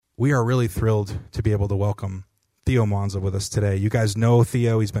We are really thrilled to be able to welcome Theo Monza with us today. You guys know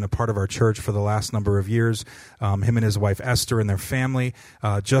Theo. He's been a part of our church for the last number of years. Him and his wife Esther and their family.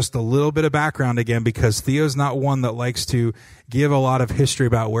 Just a little bit of background again, because Theo's not one that likes to give a lot of history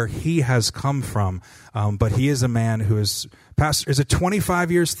about where he has come from. But he is a man who is pastor. Is it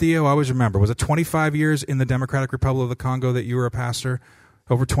 25 years, Theo? I always remember. Was it 25 years in the Democratic Republic of the Congo that you were a pastor?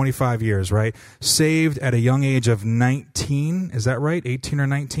 Over 25 years, right? Saved at a young age of 19. Is that right? 18 or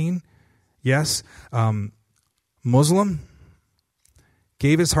 19? Yes. Muslim,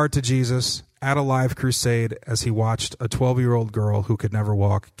 gave his heart to Jesus at a live crusade as he watched a 12-year-old girl who could never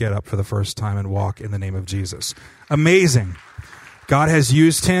walk get up for the first time and walk in the name of Jesus. Amazing. God has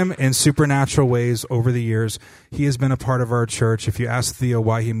used him in supernatural ways over the years. He has been a part of our church. If you ask Theo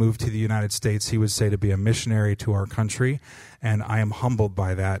why he moved to the United States, he would say to be a missionary to our country. And I am humbled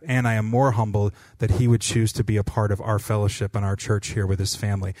by that. And I am more humbled that he would choose to be a part of our fellowship and our church here with his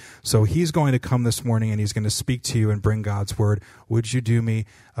family. So he's going to come this morning and he's going to speak to you and bring God's word. Would you do me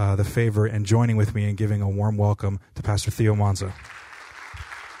the favor and joining with me in giving a warm welcome to Pastor Theo Monza?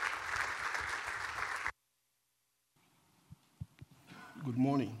 Good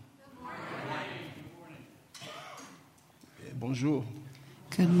morning. Bonjour.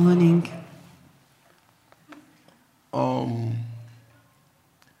 Good morning.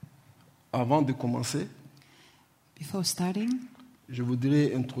 Avant de commencer, Before starting, je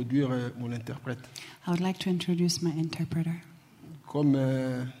voudrais introduire mon interprète. I would like to introduce my interpreter. Comme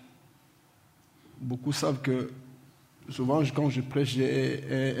beaucoup savent que souvent quand je prêche,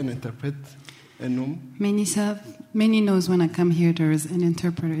 j'ai un interprète, un homme. Many knows when I come here there is an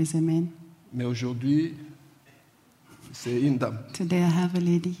interpreter is a man. Mais aujourd'hui, c'est une dame. Today I have a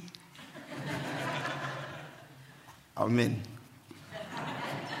lady. Amen.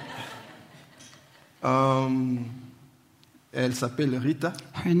 Elle s'appelle Rita.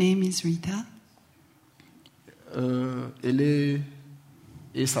 Her name is Rita. Elle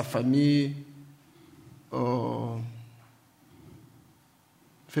et sa famille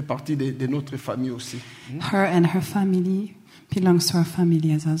fait partie de notre famille aussi. Her and her family belongs to our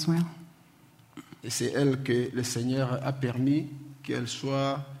family as well. Et c'est elle que le Seigneur a permis qu'elle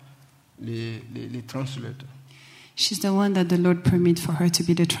soit les translateurs. She's the one that the Lord permitted for her to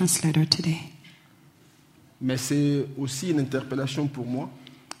be the translator today. Mais c'est aussi une interpellation pour moi.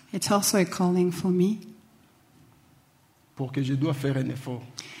 It's also a calling for me Pour que je dois faire un effort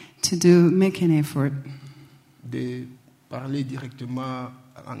to make an effort de parler directement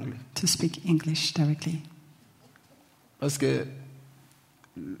en anglais. to speak English directly. Parce que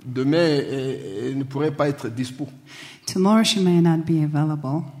demain, elle ne pourrait pas être dispo. Tomorrow she may not be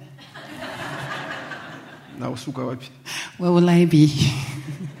available. Where will I be?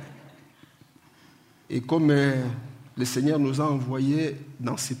 Et comme le Seigneur nous a envoyés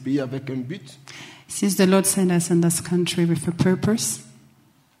dans ces pays avec un but, Since the Lord sent us in this country with a purpose,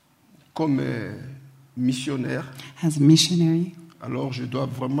 comme missionnaire, as a missionary, alors je dois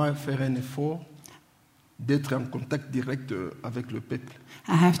vraiment faire un effort d'être en contact direct avec le peuple.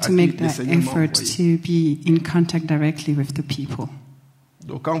 I have to make that effort to be in contact directly with the people.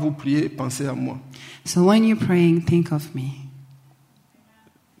 Donc quand vous priez, pensez à moi. So when you're praying, think of me.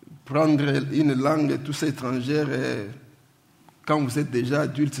 Prendre une langue tous étrangère, quand vous êtes déjà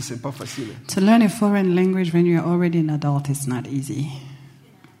adulte, c'est pas facile. To learn a foreign language when you're already an adult is not easy.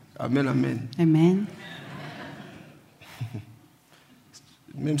 Amen, amen. Amen.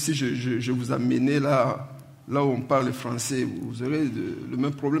 Même si je vous amenais là où on parle français, vous aurez le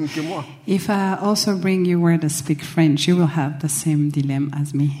même problème que moi. If I also bring you where to speak French, you will have the same dilemma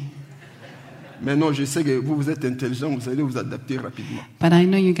as me. Mais non, je sais que vous êtes intelligent, vous allez vous adapter rapidement. But I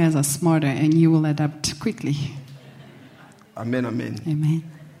know you guys are smarter and you will adapt quickly. Amen, amen. Amen.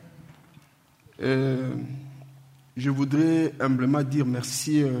 Je voudrais humblement dire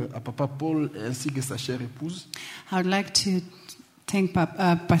merci à Papa Paul ainsi que sa chère épouse. I would like to thank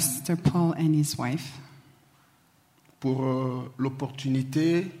Pastor Paul and his wife pour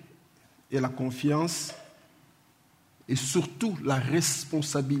l'opportunité et la confiance et surtout la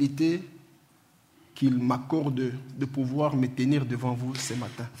responsabilité qu'il m'accorde de pouvoir me tenir devant vous ce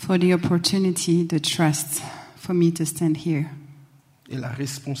matin. For the opportunity, the trust for me to stand here. Et la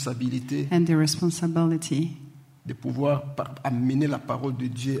responsabilité and the responsibility de pouvoir amener la parole de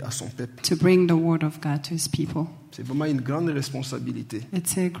Dieu à son peuple. To bring the word of God to his people. C'est vraiment une grande responsabilité.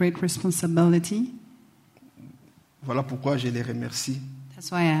 It's a great responsibility. Voilà pourquoi je les remercie.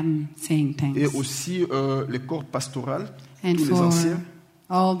 That's why I'm saying thanks. Et aussi le corps pastoral, and tous les anciens,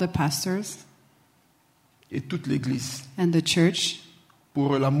 all the pastors, et toute l'Église. And the church.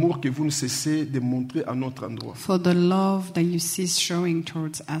 pour l'amour que vous ne cessez de montrer à notre endroit. for the love that you cease showing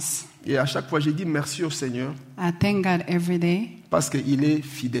towards us. Et à chaque fois, je dis merci au Seigneur I thank God every day parce qu'il est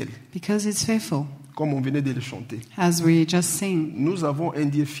fidèle, because it's faithful. comme on venait de le chanter. As we just sing, Nous avons un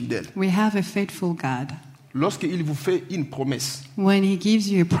Dieu fidèle. we have a faithful God. Lorsqu'il vous fait une promesse, When He gives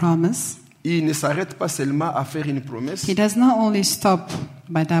you a promise, il ne s'arrête pas seulement à faire une promesse, He does not only stop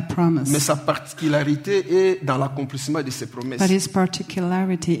by that mais promise, sa particularité est dans l'accomplissement de ses promesses. but His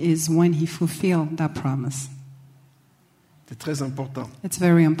particularity is when He fulfilled that promise. C'est très important. It's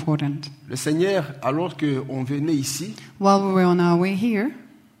very important. Le Seigneur, alors qu'on venait ici, While we were on our way here,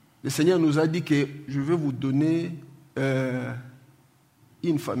 le Seigneur nous a dit que je vais vous donner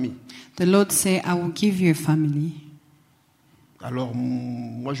une famille. the Lord said, I will give you a family. Alors,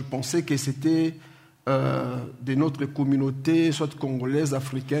 moi, je pensais que c'était de notre communauté, soit congolaise,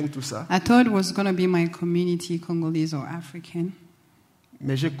 africaine, tout ça. I thought it was going to be my community, Congolese or African,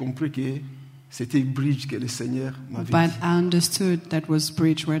 Mais j'ai compris que c'était Bridge que le Seigneur m'avait but dit. I understood that was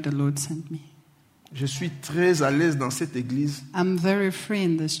Bridge where the Lord sent me. Je suis très à l'aise dans cette église. I'm very free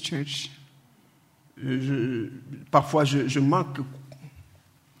in this church. Parfois, je manque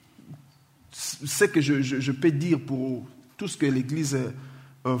ce que je peux dire pour tout ce que l'église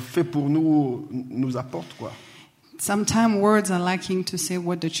fait pour nous, nous apporte, quoi. Sometimes words are lacking to say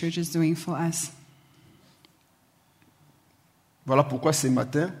what the church is doing for us. Voilà pourquoi ce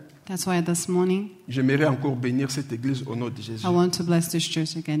matin, That's why this morning, j'aimerais encore bénir cette église au nom de Jésus. I want to bless this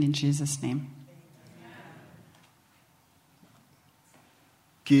church again in Jesus' name.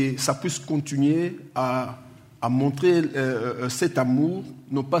 Que ça puisse continuer à montrer cet amour,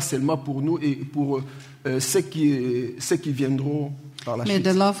 non pas seulement pour nous et pour ceux qui viendront par la May suite.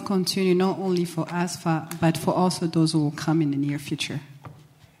 the love continue not only for us, but for also those who will come in the near future.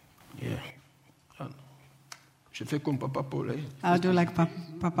 Yeah. Je fais comme Papa Paul. Hein? I'll do like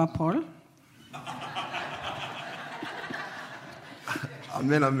Papa Paul.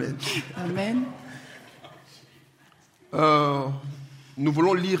 Amen, amen. Amen. Nous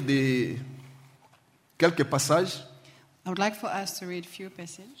voulons lire quelques passages I would like for us to read few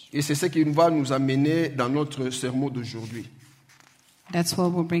passages. et c'est ce qui va nous amener dans notre sermon d'aujourd'hui. That's what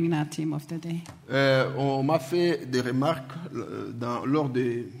will bring in our theme of the day. On m'a fait des remarques lors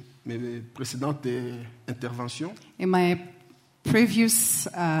de mes précédentes interventions. In my previous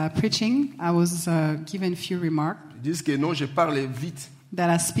preaching, I was given few remarks Ils disent que non, je parle vite. that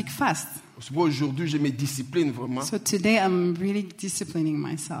I speak fast. Aujourd'hui, je me discipline vraiment. So today I'm really disciplining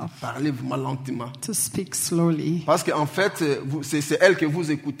myself Parler vraiment lentement. to speak slowly. Parce qu'en fait, c'est elle que vous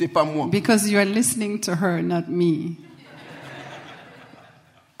écoutez, pas moi. Because you are listening to her, not me.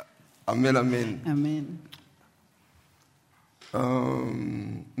 Amen, amen. Amen.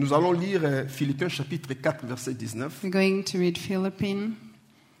 Nous allons lire Philippiens chapitre 4, verset 19. We're going to read Philippians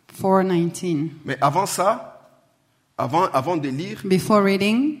 4:19. Mais avant ça, avant de lire, Before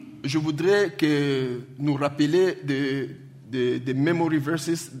reading, je voudrais que nous rappelions des memory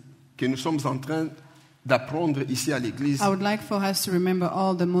verses que nous sommes en train d'apprendre ici à l'église. I would like for us to remember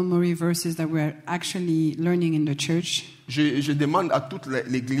all the memory verses that we're actually learning in the church. Je demande à toute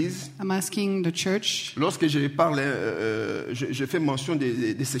l'église, I'm asking the church, lorsque je parle, je fais mention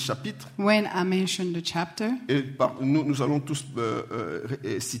de ces chapitres, when I mention the chapter, et nous allons tous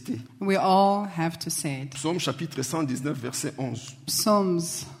citer. we all have to say it. Psaume chapitre 119, verset 11.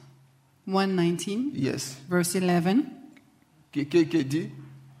 Psalms 119, Yes. verse 11. Qui dit?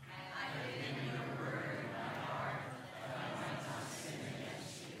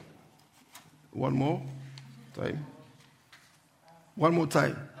 One more time. One more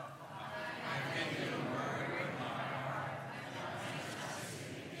time.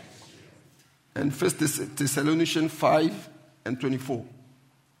 And 1 Thessalonians 5 and 24.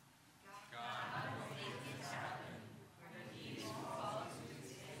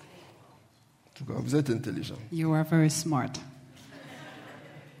 En tout cas, vous êtes intelligent. You are very smart.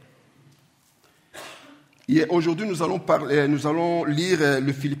 Et aujourd'hui, nous allons lire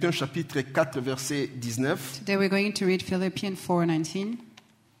le Philippiens chapitre 4, verset 19, Today we're going to read Philippians 4:19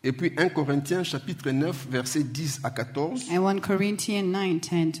 et puis 1 Corinthiens chapitre 9, verset 10 à 14. and 1 Corinthians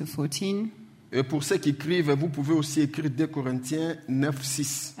 9:10 to 14. Et pour ceux qui écrivent, vous pouvez aussi écrire 2 Corinthiens 9,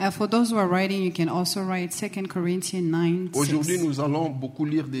 6. And for those who are writing, you can also write 2 Corinthians 9:6. Aujourd'hui, nous allons beaucoup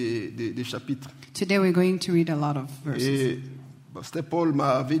lire des chapitres. Today we're going to read a lot of verses. Et Pasteur Paul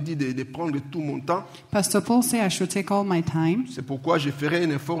m'avait dit de prendre tout mon temps. Pastor Paul said I should take all my time. C'est pourquoi je ferai un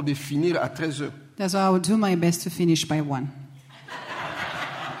effort de finir à 13 heures. That's why I will do my best to finish by 1.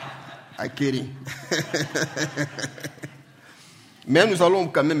 I'm kidding. Mais nous allons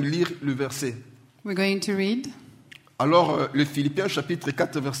quand même lire le verset. We're going to read. Alors, le Philippiens chapitre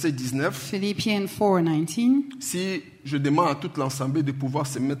 4, verset 19, Philippians 4:19. si je demande à toute l'assemblée de pouvoir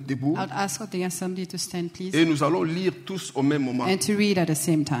se mettre debout, I'll ask the assembly to stand, please, et nous allons lire tous au même moment. and to read at the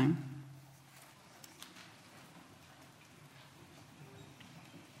same time.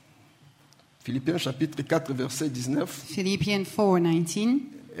 Philippiens chapitre 4, verset 19. Philippians 4:19.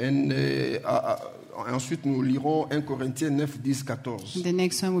 Et ensuite, nous lirons 1 Corinthiens 9, 10, 14. The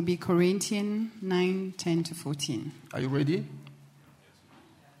next one will be Corinthians 9:10 to 14. Are you ready?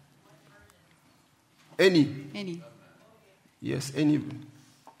 Any? Yes, any.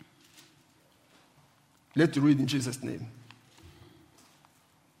 Let's read in Jesus' name.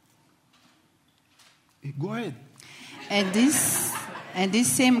 Go ahead. And this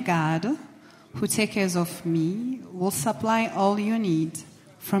same God who takes care of me will supply all you need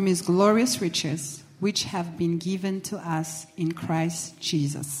from his glorious riches, which have been given to us in Christ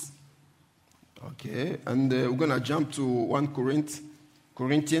Jesus. Okay, and we're going to jump to 1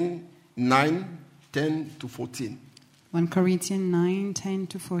 Corinthians 9, 10 to 14. 1 Corinthians 9:10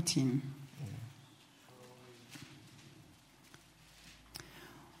 to 14.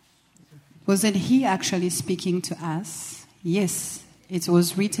 Wasn't he actually speaking to us? Yes, it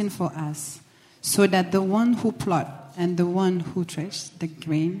was written for us, so that the one who plot and the one who thresh the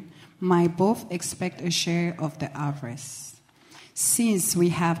grain might both expect a share of the harvest. Since we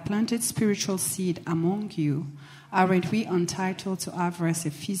have planted spiritual seed among you, aren't we entitled to harvest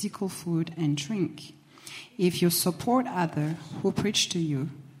of physical food and drink? If you support others who preach to you,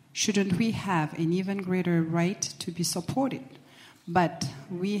 shouldn't we have an even greater right to be supported? But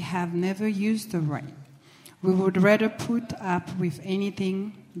we have never used the right. We would rather put up with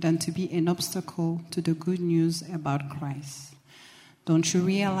anything than to be an obstacle to the good news about Christ. Don't you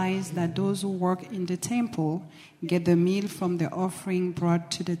realize that those who work in the temple get the meal from the offering brought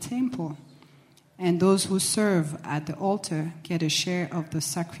to the temple? And those who serve at the altar get a share of the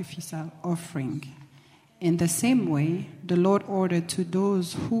sacrificial offering. In the same way, the Lord ordered to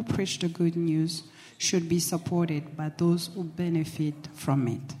those who preach the good news should be supported by those who benefit from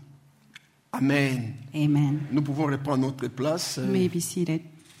it. Amen. Amen. Nous pouvons reprendre notre place. You may be seated.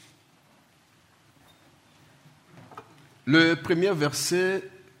 Le premier verset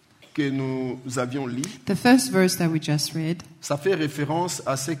que nous avions lu, The first verse that we just read, ça fait référence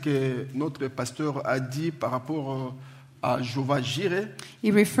à ce que notre pasteur a dit par rapport à Jéhovah Jireh,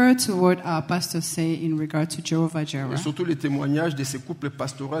 it referred to what our pastor say in regard to Jehovah et Jireh, surtout les témoignages de ces couples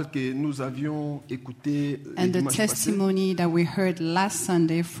pastoraux que nous avions écoutés le and the dimanche passé. testimony that we heard last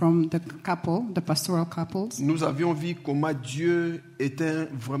Sunday from the couple, the pastoral couples. Nous avions vu comment Dieu était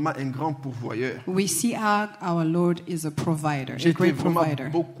vraiment un grand pourvoyeur. We see how our Lord is a provider, J'ai a été great vraiment provider.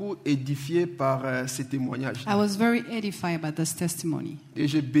 beaucoup édifié par ces témoignages. I was very edified by this testimony, Et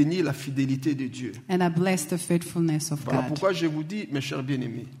j'ai béni la fidélité de Dieu. and I blessed the faithfulness of Voilà God. pourquoi je vous dis, mes chers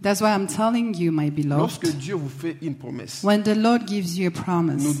bien-aimés, That's why I'm telling you, my lorsque beloved, Dieu vous fait une promesse, when the Lord gives you a nous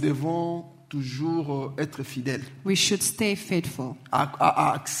promise, devons toujours être fidèles, we should stay faithful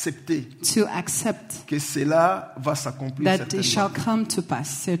à accepter to accept que cela va s'accomplir that it shall certainement. come to pass,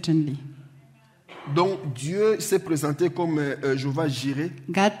 certainly. Donc Dieu s'est présenté comme Jéhovah Jireh.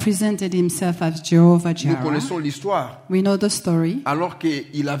 God presented himself as Jehovah Nous Jireh. connaissons l'histoire. We know the story. Alors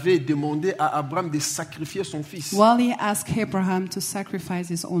qu'il avait demandé à Abraham de sacrifier son fils. While he asked Abraham to sacrifice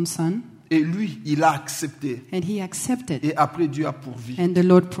his own son, Et lui, il a accepté. and he accepted, Et après, Dieu a pourvu. and the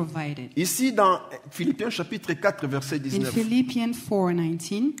Lord provided. Ici, dans Philippiens chapitre 4, verset In 19. Philippians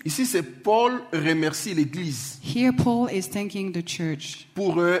 4:19, Ici, c'est Paul remercie l'Église here Paul is thanking the church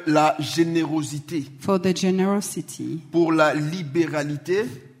pour la générosité, for the generosity, pour la libéralité.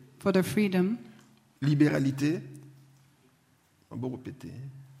 for the freedom, Libéralité. On va répéter.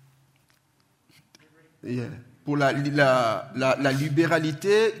 Yeah. Pour la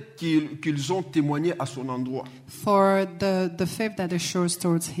libéralité qu'ils ont témoigné à son endroit. for the faith that it shows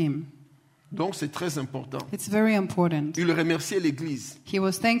towards him. Donc c'est très important. It's very important. Il remerciait l'Église He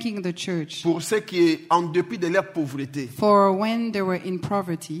was thanking the church pour ce qui, en dépit de leur pauvreté, for when they were in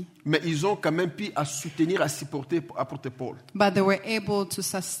poverty, mais ils ont quand même pu à soutenir, à supporter apôtre Paul. but they were able to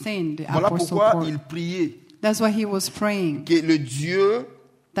sustain the Voilà apostle pourquoi Paul. il priait That's why he was praying que le Dieu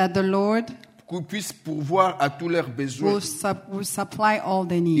that the Lord puisse pourvoir à tous leurs besoins. will supply all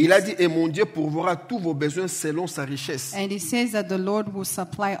their needs. Il a dit, et mon Dieu pourvoira tous vos besoins selon sa richesse, And he says that the Lord will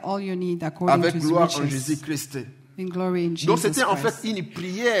supply all your need according avec to his gloire en riches Jésus-Christ. in glory in Donc Jesus c'était en fait Christ. une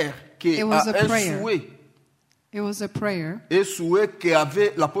prière qui It a was a un prayer. souhait It was a prayer et souhait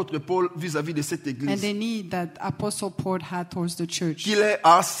qu'avait l'apôtre Paul vis-à-vis de cette and église, the need that Apostle Paul had towards the church. qu'il ait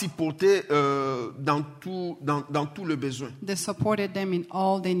à supporter dans tout le besoin. They supported them in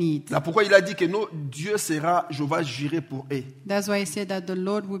all their needs. Là pourquoi il a dit que Dieu sera Jéhovah Jireh pour eux. That's why he said that the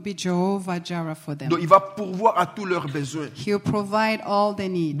Lord will be Jehovah Jireh for them. Donc il va pourvoir à tous leurs besoins. He will provide all their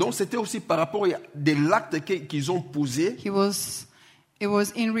needs. Donc c'était aussi par rapport à des actes qu'ils ont posés. It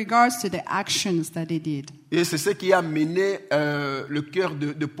was in regards to the actions that they did. Et c'est ce qui a mené le cœur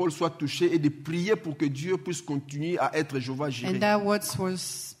de Paul soit touché et de prier pour que Dieu puisse continuer à être Jéhovah Jireh. And that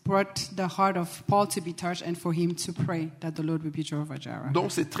was brought the heart of Paul to be touched and for him to pray that the Lord will be Jehovah Jireh.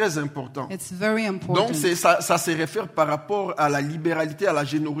 Donc c'est très important. It's very important. Donc ça se réfère par rapport à la libéralité, à la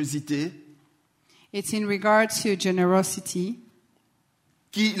générosité. It's in regard to generosity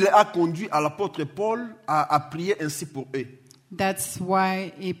Qui a conduit à l'apôtre Paul à prier ainsi pour eux. That's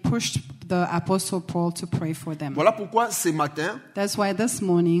why he pushed the Apostle Paul to pray for them. Voilà pourquoi ce matin, That's why this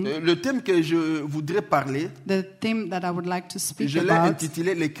morning, le thème que je voudrais parler, the theme that I would like to speak je l'ai about,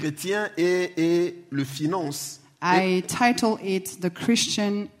 intitulé Les chrétiens et le finance. I title it The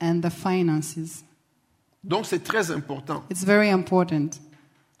Christian and the Finances. Donc c'est très important. It's very important.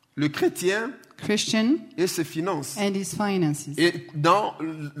 Le chrétien Christian et ses finances. and his finances. Et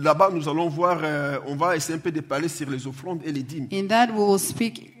là-bas, nous allons voir, on va essayer un peu de parler sur les offrandes et les dîmes. In that we will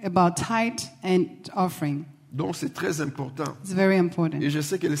speak about tithe and offering. Donc c'est très important. It's very important. Et je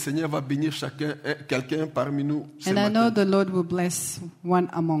sais que le Seigneur va bénir quelqu'un parmi nous ce And I know matin. the Lord will bless one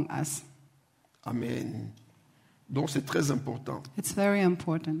among us. Amen. Donc c'est très important. It's very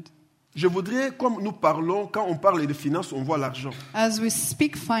important. Je voudrais, comme nous parlons, quand on parle de finances, on voit l'argent. As we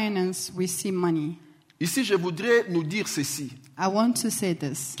speak finance, we see money. Ici, je voudrais nous dire ceci, I want to say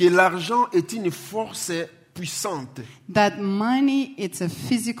this, que l'argent est une force puissante. that money is a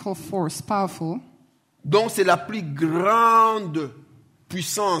physical force, powerful. Donc c'est la plus grande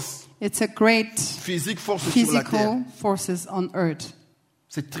puissance It's a great physique, force sur la terre. physical forces on earth.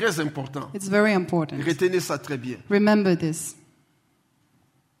 C'est très important. It's very important. Retenez ça très bien. Remember this.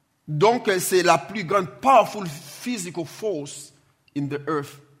 Donc c'est la plus grande powerful physical force in the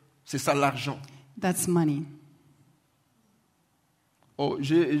earth. C'est ça l'argent. That's money. Oh,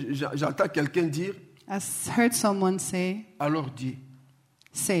 j'entends quelqu'un dire, I heard someone say, alors Dieu.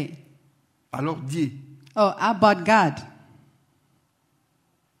 Alors Dieu. oh, about God.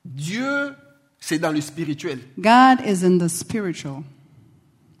 Dieu, c'est dans le spirituel. God is in the spiritual.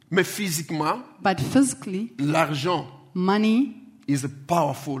 Mais physiquement, But physically, l'argent money is a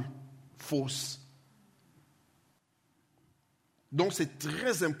powerful force. Donc c'est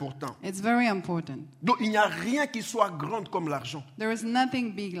très important. is very important. Donc il n'y a rien qui soit grand comme l'argent There is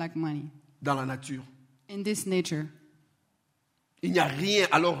nothing big like money dans la nature. in this nature. Il n'y a rien,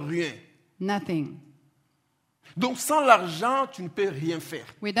 alors rien. Nothing. Donc sans l'argent, tu ne peux rien faire.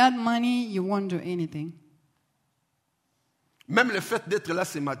 Without money, you won't do anything. Même le fait d'être là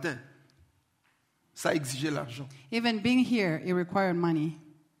ce matin, ça exigeait l'argent. Even being here, it required money.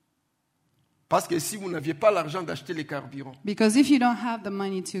 Parce que si vous n'aviez pas l'argent d'acheter les carburants, Because if you don't have the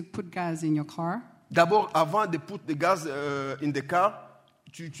money to put gas in your car, d'abord, avant de put the gas in the car,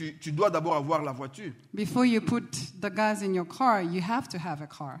 tu dois d'abord avoir la voiture. before you put the gas in your car, you have to have a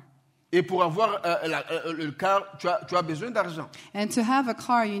car. Et pour avoir le car, tu as besoin d'argent. And to have a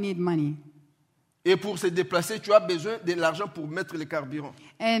car, you need money. Et pour se déplacer, tu as besoin de l'argent pour mettre le carburant.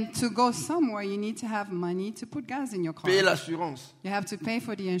 And to go somewhere, you need to have money to put gas in your car. Payer l'assurance. You have to pay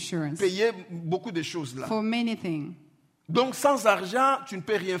for the insurance, Payer beaucoup de choses là. for many things. Donc sans argent, tu ne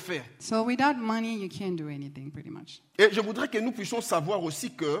peux rien faire. So without money, you can't do anything, pretty much. Et je voudrais que nous puissions savoir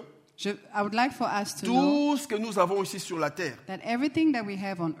aussi que I would like for us to know tout ce que nous avons ici sur la terre that everything that we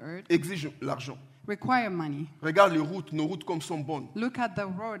have on earth exige l'argent. require money. Regarde les routes, nos routes comme sont bonnes. Look at the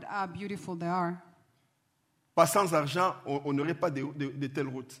road, how beautiful they are. Pas sans argent, on n'aurait pas de telles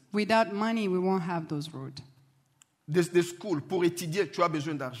routes. Without money, we won't have those roads. Des schools, pour étudier, tu as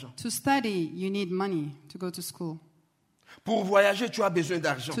besoin d'argent. To study, you need money to go to school. Pour voyager, tu as besoin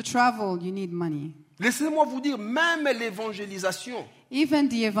d'argent. To travel, you need money. Laissez-moi vous dire, même l'évangélisation, Even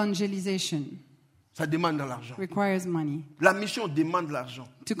the evangelization ça demande de l'argent. requires money. La mission demande de l'argent.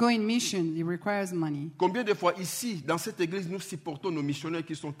 To go in mission, it requires money. Combien de fois ici, dans cette église, nous supportons nos missionnaires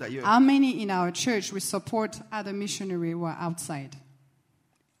qui sont ailleurs? How many in our church we support other missionaries who are outside?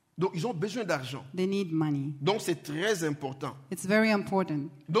 Donc, ils ont besoin d'argent. They need money. Donc, c'est très important. It's very important.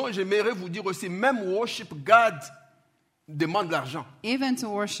 Donc, j'aimerais vous dire aussi, même worship God demande de l'argent. Even to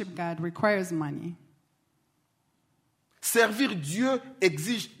worship God requires money. Servir Dieu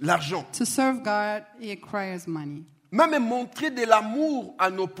exige l'argent. To serve God, it requires money. Même montrer de l'amour à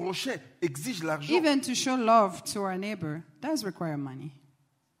nos prochains exige l'argent. Even to show love to our neighbor does require money.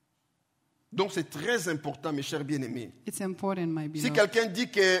 Donc c'est très important, mes chers bien-aimés. It's important, my Si beloved. quelqu'un dit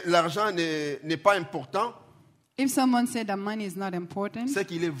que l'argent n'est pas important, If someone said that money is not important, c'est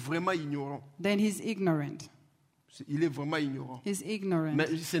qu'il est vraiment ignorant. then he's ignorant. Il est vraiment ignorant. He's ignorant. Mais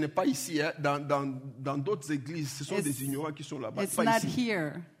ce n'est pas ici, hein. Dans d'autres églises, ce sont des ignorants qui sont là-bas. It's Pas not ici.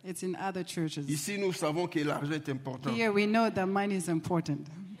 here. It's in other churches. Ici, nous savons que l'argent est important. Here we know that money is important.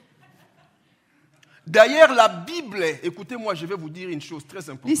 D'ailleurs, la Bible, écoutez-moi, je vais vous dire une chose très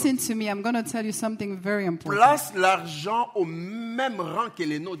importante. Listen to me. I'm going to tell you something very important. Place l'argent au même rang que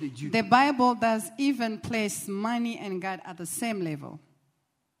les noms de Dieu. The Bible does even place money and God at the same level.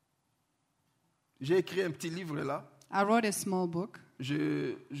 J'ai écrit un petit livre là. I wrote a small book.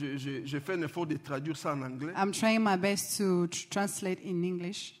 J'ai fait un effort de traduire ça en anglais. I'm trying my best to translate in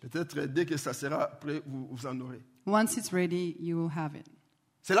English. Peut-être dès que ça sera prêt, vous en aurez. Once it's ready, you will have it.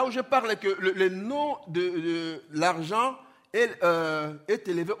 C'est là où je parle que le nom de l'argent est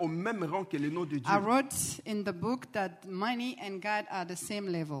élevé au même rang que le nom de Dieu. I wrote in the book that money and God are the same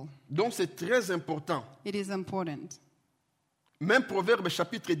level. Donc c'est très important. It is important. Même Proverbe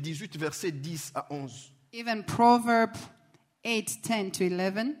chapitre 18, versets 10 à 11. Even Proverbs 8, 10 to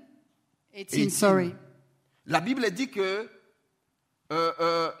 11. 18, 18. sorry. La Bible dit que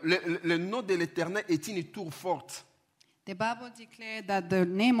le nom de l'Éternel est une tour forte. The Bible declared that the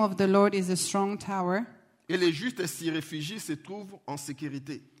name of the Lord is a strong tower, Et les justes s'y réfugient, se trouvent en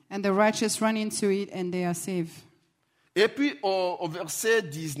sécurité. and the righteous run into it and they are safe. Et puis au verset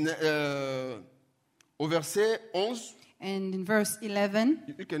 11, And in verse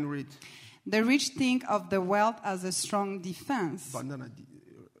 11, you can read. the rich think of the wealth as a strong defense. Bandana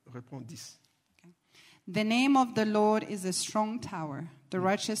répond 10. The name of the Lord is a strong tower. The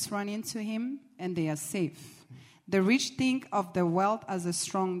righteous run into him and they are safe. The rich think of the wealth as a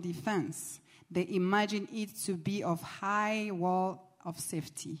strong defense. They imagine it to be of high wall of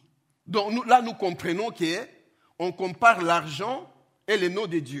safety. Donc nous comprenons qu'on compare l'argent et le nom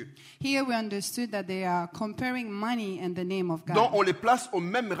de Dieu. Here we understood that they are comparing money and the name of God. Donc on les place au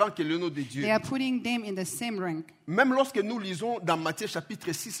même rang que le nom de Dieu. They are putting them in the same rank. Même lorsque nous lisons dans Matthieu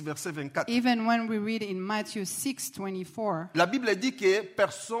chapitre 6, verset 24, Even when we read in Matthew 6:24, la Bible dit que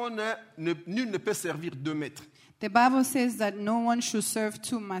nul ne peut servir deux maîtres. the Bible says that no one should serve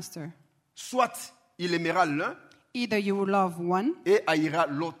two masters. Soit il aimera l'un Either you will love one et haïra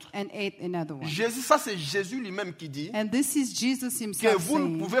l'autre. and hate another one. Ça c'est Jésus lui-même qui dit And this is Jesus que himself vous ne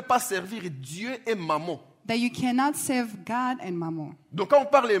saying pouvez pas servir Dieu et mammon. that you cannot serve God and mammon. Donc quand on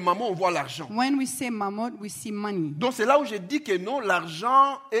parle de mammon, on voit l'argent. When we say mammon, we see money. Donc c'est là où je dis que non,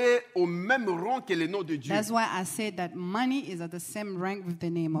 l'argent est au même rang que le nom de Dieu. That's why I said that money is at the same rank with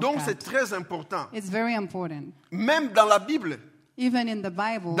the name of Donc c'est God. très important. It's very important. Même dans la Bible, Even in the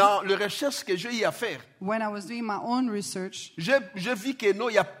Bible, dans les recherches que j'ai eu à faire, when I was doing my own research, j'ai vu que non,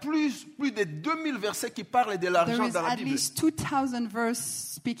 il y a plus de 2000 versets qui parlent de there l'argent is dans la at Bible. least 2,000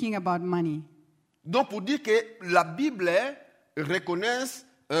 verses speaking about money. Donc pour dire que la Bible reconnaît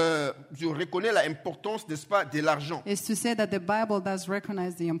l'importance, n'est-ce pas, de l'argent. Is to say that the Bible does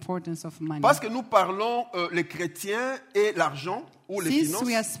recognize the importance of money. Parce que nous parlons les chrétiens et l'argent ou les Since finances.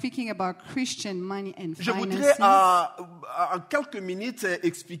 we are speaking about Christian money and Je voudrais finances, en quelques minutes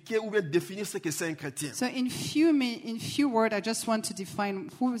expliquer ou bien définir ce que c'est un chrétien. so in few words, I just want to define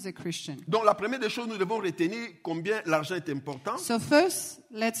who is a Christian. Donc la première des choses, nous devons retenir combien l'argent est important. So first,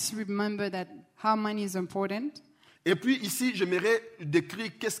 let's remember that how money is important. Et puis ici, j'aimerais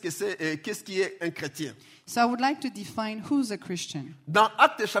décrire qu'est-ce qui est un chrétien. So I would like to define who's a Christian. Dans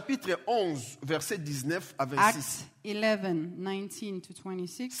Actes chapitre 11, versets 19 à 26, Acts 11, 19 to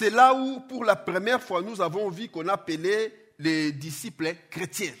 26. c'est là où pour la première fois nous avons vu qu'on appelait les disciples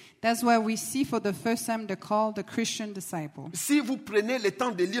chrétiens. That's why we see for the first time the call the Christian disciple. Si vous prenez le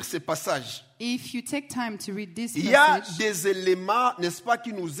temps de lire ces passages, If you take time to read this il y a passage, des éléments, n'est-ce pas,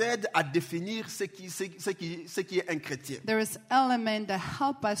 qui nous aident à définir ce qui est un chrétien. there is elements that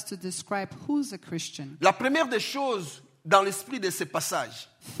help us to describe who's a Christian. La première des choses dans l'esprit de ces passages,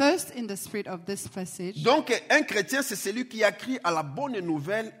 First, in the spirit of this passage, donc un chrétien, c'est celui qui a cru à la bonne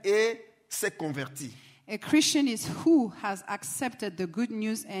nouvelle et s'est converti. a Christian is who has accepted the good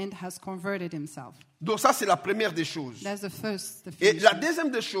news and has converted himself. Donc ça, c'est la première des choses. That's the first Et la definition.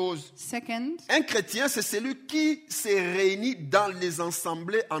 deuxième des choses, Second, un chrétien, c'est celui qui s'est réuni dans les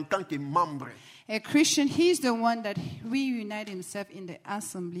assemblées en tant que membre. a Christian, he's the one that reunites himself in the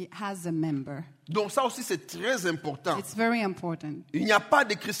assembly as a member. Donc ça aussi, c'est très important. It's very important. Il n'y a pas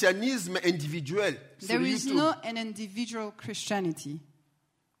de christianisme individuel sur There is YouTube. no an individual Christianity.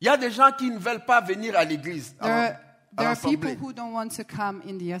 Il y a des gens qui ne veulent pas venir à l'église. There Alors, are à There are l'assemblée. people who don't want to come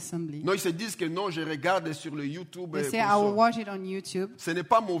in the assembly. Non, ils se disent que non, je regarde sur le YouTube. They say, pour I will ça. watch it on YouTube. Ce n'est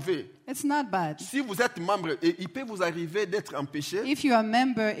pas mauvais. It's not bad. Si vous êtes membre, et il peut vous arriver d'être empêché. If you're a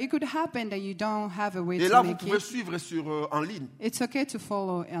member, it could happen that you don't have a way Et to là, vous make pouvez it. suivre en ligne. It's okay to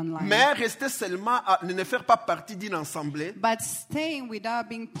follow online. Mais rester seulement à ne faire pas partie d'une assemblée But staying without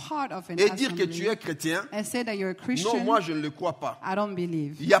being part of an et dire que tu assembly es chrétien, and say that you're a non, Christian, moi je ne le crois pas. I don't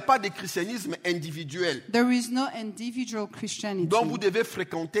believe. Il n'y a pas de christianisme individuel. There is no individual Christianity. Donc vous devez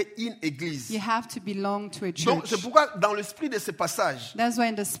fréquenter une église. You have to belong to a Donc church. c'est pourquoi dans l'esprit de ce passage, That's why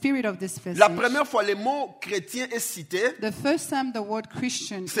in the spirit of this la passage, première fois le mot chrétien est cité, the first time the word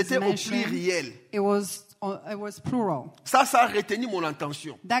Christian is c'était au mentioned, pluriel. it was plural. Ça a retenu mon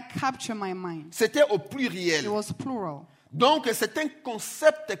attention. That captured my mind. C'était au It pluriel. was plural. Donc c'est un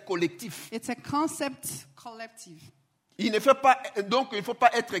concept collectif. It's a concept collective. Il ne faut pas, donc il ne faut pas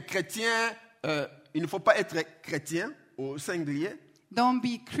être chrétien, il ne faut pas être chrétien au singulier, Don't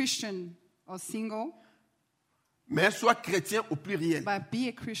be Christian or single, mais soit chrétien au pluriel. but be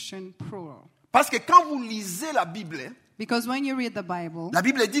a Christian plural. Parce que quand vous lisez la Bible Because when you read the Bible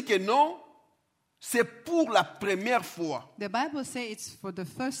dit que non, c'est pour la première fois the Bible says it's for the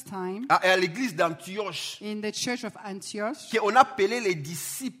first time à l'église d'Antioche in the church of Antioch qu'on appelait les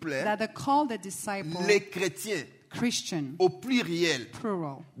disciples that they call the disciple les chrétiens Christian, au pluriel.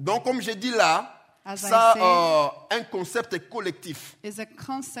 plural. Donc comme je dis là, As ça I un concept collectif. Is a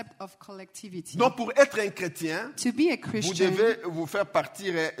concept of collectivity. Donc pour être un chrétien, To be a vous Christian, devez vous faire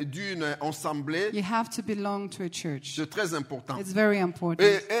partir d'une assemblée. you have to belong to a church. C'est très important. It's very important.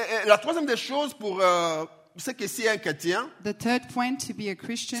 Et la troisième des choses pour ce que c'est un chrétien, The third point, to be a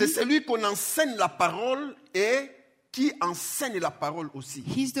Christian, c'est celui qu'on enseigne la parole et qui enseigne la parole aussi.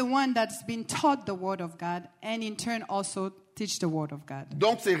 he's the one that's been taught the word of God and in turn also teach the word of God.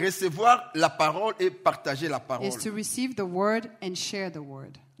 Donc c'est recevoir la parole et partager la parole. Is to receive the word and share the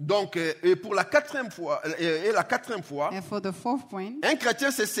word. Donc et pour la quatrième fois, And for the fourth point, un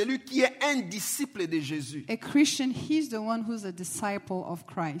chrétien c'est celui qui est un disciple de Jésus. a Christian, he's the one who's a disciple of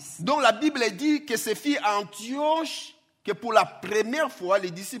Christ. Donc la Bible dit que c'est fit à Antioche que pour la première fois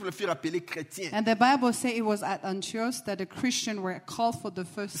les disciples furent appelés chrétiens. And the Bible says it was at Antioch that the Christian were called for the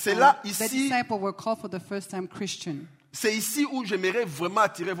first C'est time. là, The ici- disciple were called for the first time Christian. C'est ici où j'aimerais vraiment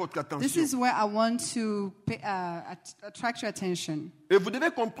attirer votre This attention. is where I want to attract your attention. Et vous devez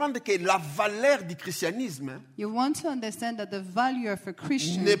comprendre que la valeur du christianisme You want to understand that the value of a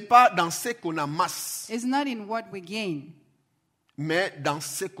Christian n'est pas dans ce qu'on amasse, is not in what we gain, mais dans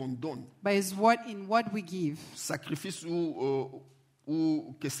ce qu'on donne. but is in what we give. Sacrifice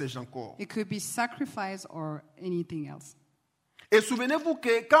ou que sais-je encore. It could be sacrifice or anything else. Et souvenez-vous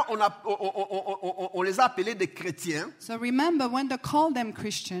que quand on les a appelés des chrétiens, So remember, when they call them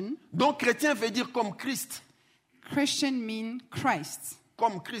Christian, donc chrétien veut dire comme Christ. Christian mean Christ.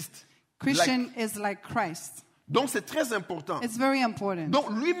 Comme Christ. Christian Like. is like Christ. Donc c'est très important. It's very important. Donc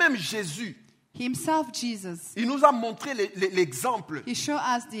lui-même Jésus, Himself, Jesus, il nous a montré l'exemple. He showed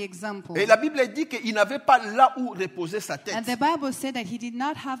us the example. Et la Bible dit qu'il n'avait pas là où reposer sa tête. And the Bible said that He did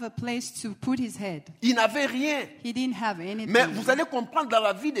not have a place to put His head. Il n'avait rien. He didn't have anything. Mais vous allez comprendre dans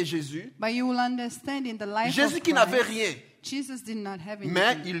la vie de Jésus, But you will understand in the life Jésus of qui n'avait Christ, rien, Jesus did not have mais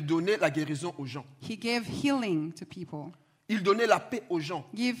anything. il donnait la guérison aux gens. He gave healing to people. Il donnait la paix aux gens.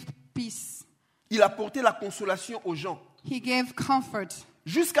 Give peace. Il apportait la consolation aux gens. He gave comfort.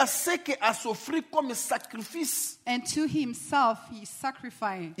 Jusqu'à ce qu'à s'offrir comme sacrifice, And to Himself, He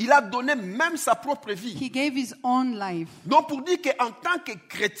sacrificed. il a donné même sa propre vie. He gave His own life. Donc pour dire qu'en tant que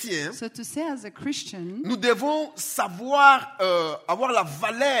chrétien, So to say as a Christian, nous devons savoir avoir la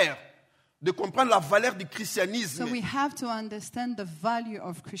valeur, de comprendre la valeur du christianisme. so we have to understand the value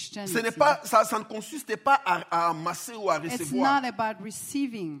of Christianity. Ce n'est pas, ça ne consiste pas à amasser ou à It's recevoir, not about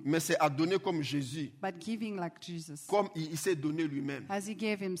receiving, mais c'est à donner comme Jésus, but giving like Jesus, comme il s'est donné lui-même. as He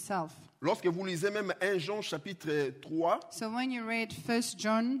gave Himself. Lorsque vous lisez même 1 Jean chapitre 3, So when you read 1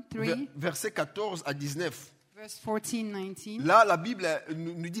 John 3, versets 14 à 19, verse 14, 19, là la Bible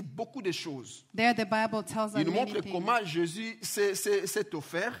nous dit beaucoup de choses. there the Bible tells us Il nous many montre things. comment Jésus s'est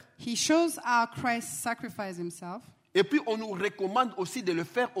offert. He shows how Christ sacrificed Himself, Et puis on nous recommande aussi de le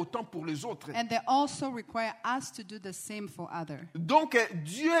faire autant pour les autres. and they also require us to do the same for others. Donc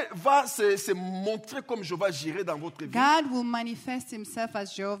Dieu va se montrer comme Jéhovah Jireh dans votre vie. God will manifest Himself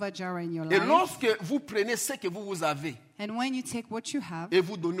as Jehovah Jireh in your Et life. lorsque vous prenez ce que vous avez And when you take what you have et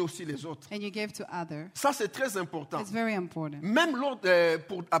vous donnez aussi les autres, and you give to others, ça c'est très important. it's very important. Même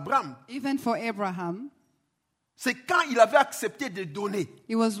pour Abraham, Even for Abraham, c'est quand il avait accepté de donner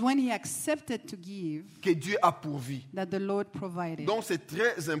it was when he accepted to give que Dieu a pourvu. that the Lord provided. Donc c'est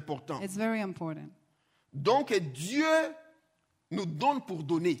très important. It's very important. Donc Dieu nous donne pour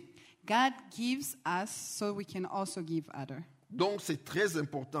donner. God gives us so we can also give other. Donc c'est très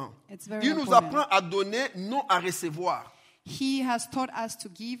important. It's very Il nous important. apprend à donner, non à recevoir. He has taught us to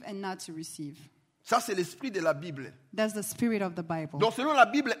give and not to receive. Ça, c'est l'esprit de la Bible. That's the spirit of the Bible. Donc selon la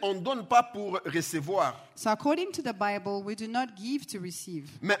Bible, on ne donne pas pour recevoir, So according to the Bible, we do not give to receive.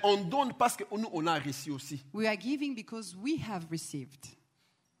 mais on donne parce que nous, on a reçu aussi. We are giving because we have received.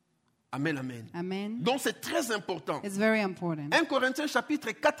 Amen, amen. Amen. Donc c'est très important. It's very important. 1 Corinthiens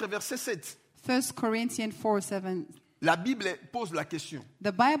chapitre 4, verset 7. 1 Corinthians 4:7. La Bible pose la question.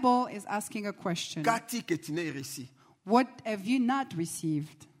 The Bible is asking a question. Qu'as-tu que tu n'aies reçu? What have you not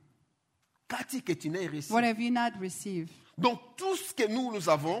received? Qu'as-tu que tu n'aies reçu? What have you not received? Donc tout ce que nous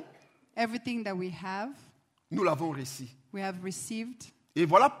avons, Everything that we have, nous l'avons reçu. we have received. Et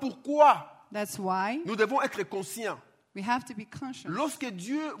voilà pourquoi That's why nous devons être conscients. we have to be conscious. Lorsque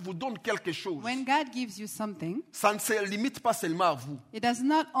Dieu vous donne quelque chose, When God gives you something, ça ne se limite pas seulement à vous. it does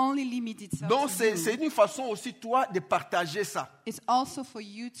not only limit itself Donc to c'est you. une façon aussi, toi, de partager ça. It's also for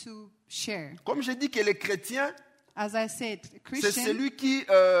you to share. Comme je dis que les chrétiens, As I said, c'est Christian, celui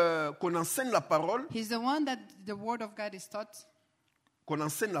qu'on enseigne la parole, he's the one that the word of God is taught. qu'on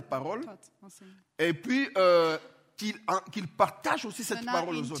enseigne la parole, Also. et puis qu'il partage aussi So cette now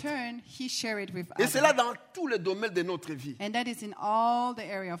parole in aux autres. turn, he share it with Et others. c'est là dans tous les domaines de notre vie. And that is in all the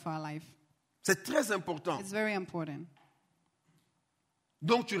area of our life. C'est très important. It's very important.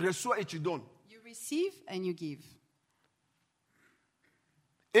 Donc tu reçois et tu donnes. You receive and you give.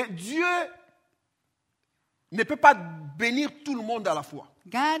 Et Dieu ne peut pas bénir tout le monde à la fois.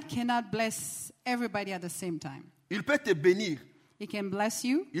 God cannot bless everybody at the same time. Il peut te bénir. He can bless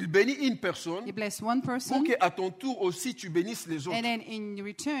you. Il bénit une personne He bless one pour person. qu'à ton tour aussi tu bénisses les autres. And then in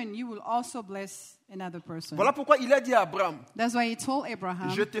return, you will also bless another person. Voilà pourquoi il a dit à Abraham, That's why he told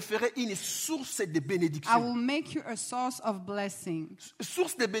Abraham, je te ferai une source de I bénédiction. will make you a source of blessing.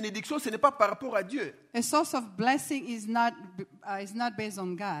 Source de bénédiction, ce n'est pas par rapport à Dieu, A source of blessing is not based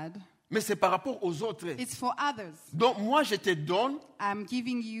on God. mais c'est par rapport aux autres. It's for others. Donc moi je te donne I'm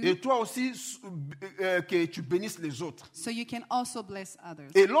giving you et toi aussi que tu bénisses les autres. so you can also bless others.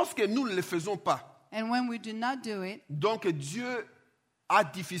 Et lorsque nous ne le faisons pas, And when we do not do it, donc Dieu a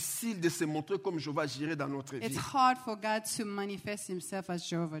difficile de se montrer comme Jéhovah Jireh dans notre it's vie. hard for God to manifest himself as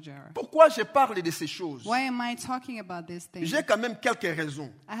Jehovah Jireh. Pourquoi je parle de ces choses? Why am I talking about this thing? J'ai quand même quelques raisons.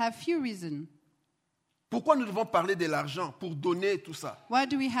 I have few reasons. Pourquoi nous devons parler de l'argent pour donner tout ça? Why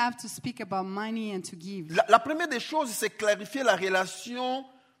do we have to speak about money and to give? La première des choses, c'est clarifier la relation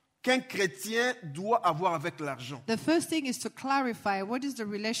qu'un chrétien doit avoir avec l'argent. The first thing is to clarify what is the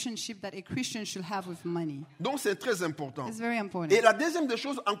relationship that a Christian should have with money. Donc c'est très important. It's very important. Et la deuxième des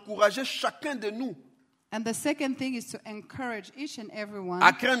choses, encourager chacun de nous And the second thing is to encourage each and everyone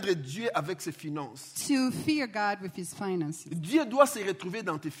à craindre Dieu avec ses finances. to fear God with his finances. Dieu doit se retrouver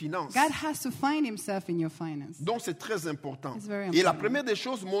dans tes finances. God has to find himself in your finance. Donc c'est très important. It's very Et la important. première des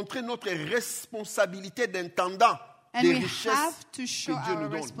choses, montrer notre responsabilité d'intendant And des we richesses have to show que Dieu our nous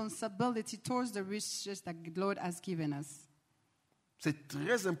donne. responsibility towards the riches that the Lord has given us. C'est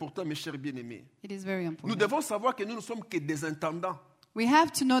très important, mes chers bien-aimés. It is very Nous important. devons savoir que nous ne sommes que des intendants. We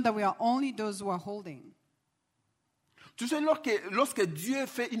have to know that we are only those who are holding. Tu sais, lorsque Dieu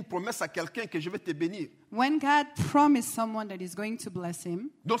fait une promesse à quelqu'un que je vais te bénir, When God promised someone that he's going to bless him,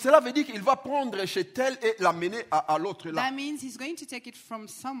 donc cela veut dire qu'il va prendre chez tel et l'amener à l'autre là. that means he's going to take it from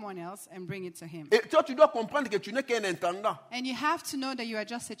someone else and bring it to him. Et toi, tu dois comprendre que tu n'es qu'un intendant. And you have to know that you are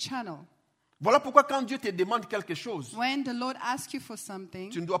just a channel. Voilà pourquoi quand Dieu te demande quelque chose, When the Lord asks you for something,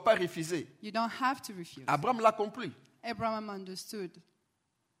 tu ne dois pas refuser. you don't have to refuse. Abraham l'a compris. Abraham understood.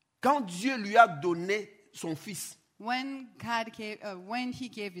 Quand Dieu lui a donné son fils, When he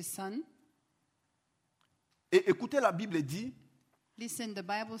gave his son, et écoutez, la Bible dit, listen, the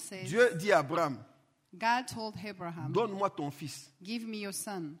Bible says, Dieu dit à Abraham, God told Abraham, donne-moi ton fils, give me your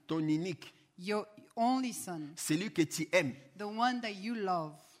son, ton unique, your only son, celui que tu aimes. the one that you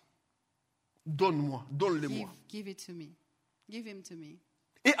love. Donne-moi, donne-le-moi. Give it to me. Give him to me.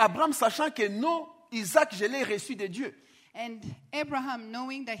 Et Abraham, sachant que non, Isaac, je l'ai reçu de Dieu. And Abraham,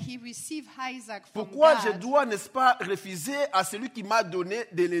 knowing that he received Isaac from Pourquoi God, je dois, n'est-ce pas, refuser à celui qui m'a donné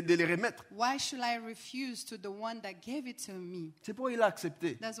de le remettre? why should I refuse to the one that gave it to me? C'est pourquoi il a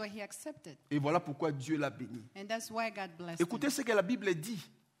accepté. That's why he accepted. Et voilà pourquoi Dieu l'a béni. And that's why God blessed Écoutez him. ce que la Bible dit.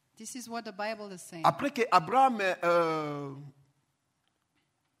 This is what the Bible is saying. Après que Abraham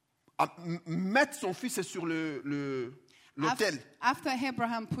mette son fils sur l'autel, After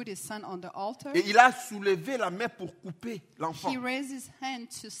Abraham put his son on the altar, et il a soulevé la main pour couper l'enfant, he raised his hand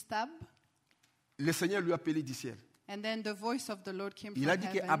to stab, le Seigneur lui a appelé du ciel. And then the voice of the Lord came Il from a dit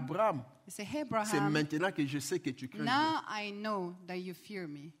heaven. qu'Abraham, He said, hey, c'est Abraham, maintenant que je sais que tu crains Dieu. now I know that you fear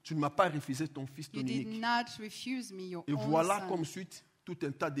me. Tu ne m'as pas refusé ton fils, ton You did unique. not refuse me, your Et own voilà son. comme suite tout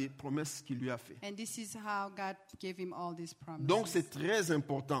un tas de promesses qu'il lui a fait. And this is how God gave him all these promises. Donc c'est très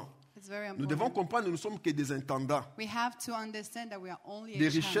important. It's very Nous devons important. comprendre que nous ne sommes que des intendants We have to understand that we are only des a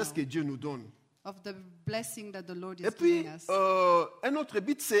richesses que channel Dieu nous donne. of the blessing that the Lord is Et puis, giving us. un autre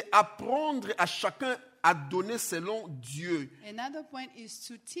but, c'est apprendre à chacun à donner selon Dieu. Another point is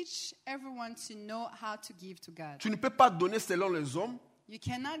to teach everyone to know how to give to God. Tu ne peux pas donner selon les hommes, You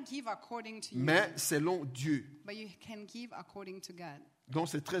cannot give according to mais you, selon Dieu. but you can give according to God. Donc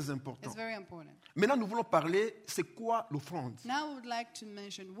c'est très important. It's very important. Maintenant, nous voulons parler, c'est quoi l'offrande? Now I would like to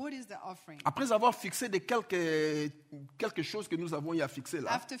mention what is the offering. Après avoir fixé quelque chose que nous avons eu à fixer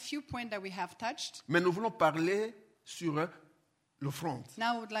là, After a few points that we have touched, mais nous voulons parler sur l'offrande.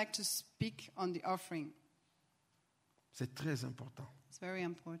 now I would like to speak on the offering. C'est très important. It's very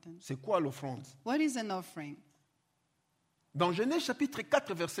important. C'est quoi l'offrande? What is an offering? Dans Genèse chapitre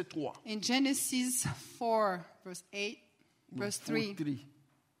 4, verset 3. In Genesis 4, verse 8, verse 3,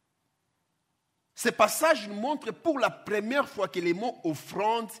 Ce passage nous montre pour la première fois que le mot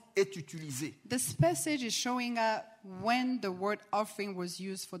offrande est utilisé. this passage is showing when the word offering was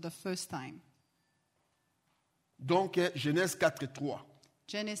used for the first time. Donc, Genèse 4, 3.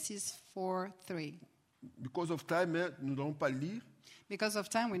 Genesis 4, 3. Because of time, nous n'allons pas lire, Because of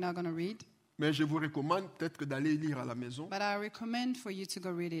time, we're not going to read, mais je vous recommande peut-être d'aller lire à la maison but I recommend for you to go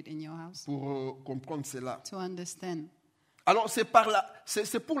read it in your house pour comprendre cela. to understand. Alors, c'est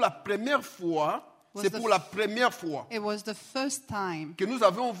pour la première fois, Was c'est the pour la première fois It was the first time que nous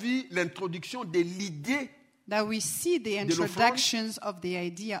avons vu l'introduction de l'idée that we see the l'offrande. introductions of the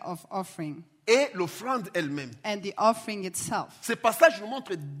idea of offering et l'offrande elle-même. and the offering itself. Ce passage nous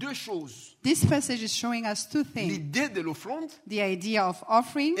montre deux choses. This passage is showing us two things: L'idée de l'offrande the idea of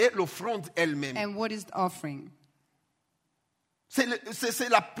offering et l'offrande elle-même. and what is the offering. C'est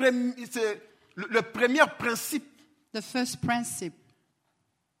le premier principe The first principle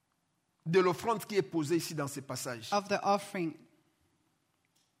de l'offrande qui est posé ici dans ce passage. of the offering.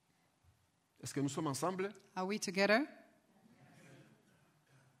 Est-ce que nous sommes ensemble? Are we together?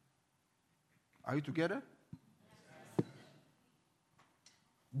 Are you together?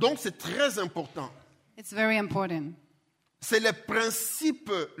 Donc c'est très important. It's very important. C'est le principe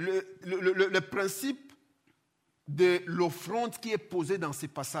de l'offrande qui est posé dans ce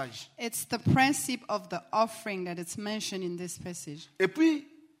passage. It's the principle of the offering that is mentioned in this passage. Et puis,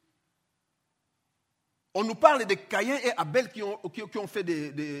 on nous parle de Caïn et Abel qui ont fait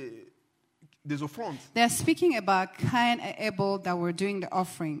des offrandes. They are speaking about Cain and Abel that were doing the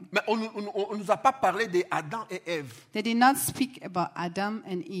offering. Mais on ne nous a pas parlé d'Adam et Ève, They did not speak about Adam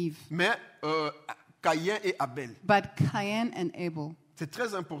and Eve, mais Caïn et Abel. but Cain and Abel. C'est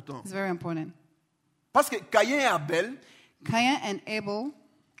très important. It's very important. Parce que Caïn et Abel, Cain and Abel,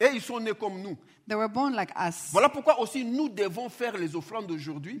 ils sont nés comme nous. they were born like us. Voilà pourquoi aussi nous devons faire les offrandes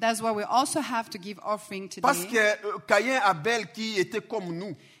d'aujourd'hui. That's why we also have to give offering Parce today. que Caïn et Abel qui étaient comme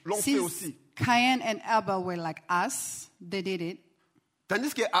nous l'ont fait Since aussi. Cain and Abel were like us, they did it.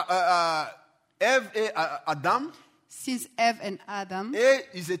 Tandis que Ève et Adam, Since Eve and Adam,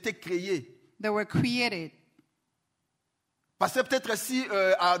 ils étaient créés. they were created. Parce que peut-être si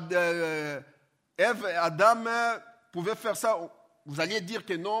Ève et Adam pouvaient faire ça, vous alliez dire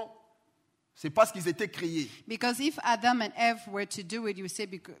que non, c'est parce qu'ils étaient créés. Because if Adam and Eve were to do it,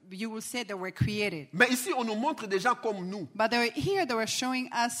 you will say they were created. Mais ici, on nous montre des gens comme nous. But they were showing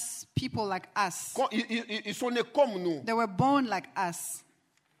us people like us. Ils sont nés comme nous. They were born like us.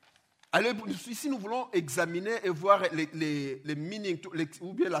 Alors, ici, nous voulons examiner et voir les meanings,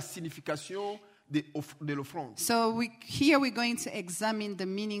 ou bien la signification de l'offrande. So here we're going to examine the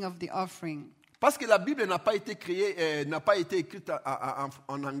meaning of the offering. Parce que la Bible n'a pas été écrite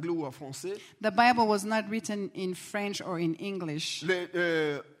en anglais ou en français. The Bible was not written in French or in English.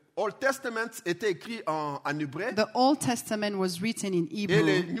 Le Old Testament était écrit en hébreu. The Old Testament was written in Et le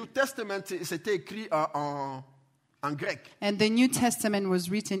Hebrew. New Testament c'était écrit en grec. And the New Testament was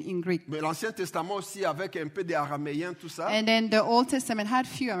written in Greek. Mais l'Ancien Testament aussi avec un peu d'araméen, tout ça. And then the Old Testament had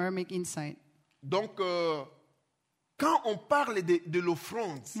few Aramaic insight. Donc, quand on parle de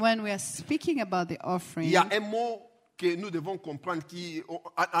l'offrande, When we are speaking about the il offering, y a un mot que nous devons comprendre qui,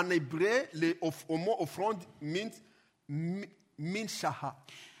 en hébreu, le mot offrande means minshaha.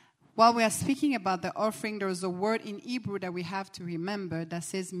 while we are speaking about the offering, there is a word in Hebrew that we have to remember that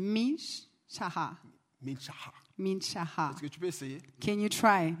says minshaha. Minshaha. Minshaha. Est-ce que tu peux essayer? Can you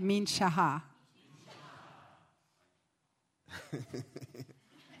try minshaha?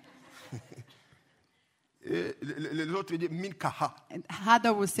 Et l'autre dit minkaha. And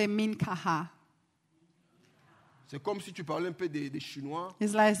Hadar will say minkaha. C'est comme si tu parlais un peu des Chinois,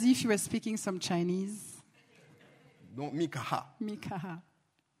 It's like as if you were speaking some Chinese. donc minkaha. Minkaha.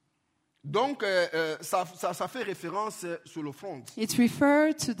 Donc, ça fait référence sur l'offrande. It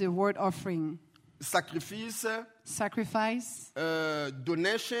refers to the word offering. Sacrifice, Sacrifice,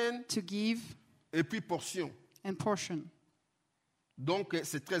 donation, to give, et puis portion. and portion. Donc,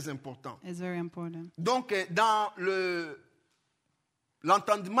 c'est très important. It's very important. Donc, dans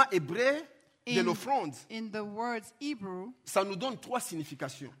l'entendement hébreu de l'offrande, In the words Hebrew, ça nous donne 3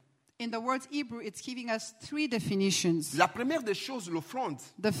 significations. in the words Hebrew, it's giving us 3 definitions. La première des choses, l'offrande,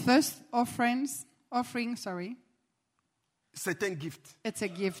 The first offering, c'est un gift. it's a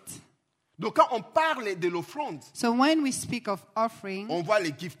gift. Donc, quand on parle de l'offrande, So when we speak of offering, on voit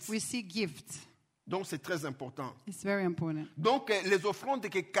les gifts. we see gift. Donc, c'est très important. It's very important. Donc, les offrandes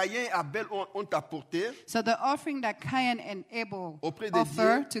que Caïn et Abel ont apportées, So the offering that Cain and Abel Auprès de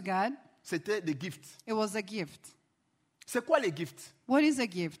offer Dieu. to God, c'était des gifts. it was a gift. C'est quoi les gifts? What is a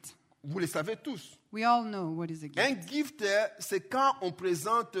gift? Vous le savez tous. We all know what is a gift. Un gift, c'est quand on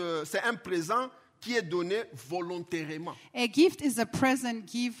présente, c'est un présent qui est donné volontairement. A gift is a present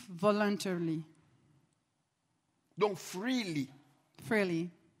given voluntarily, Donc, freely.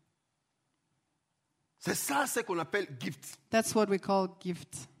 freely. C'est ça ce qu'on appelle gift. That's what we call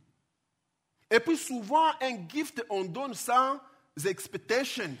gift. Et puis souvent, un gift, on donne sans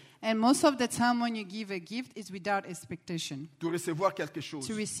expectation And most of the time when you give a gift, it's without expectation de recevoir quelque chose.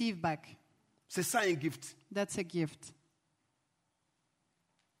 to receive back. C'est ça un gift. That's a gift.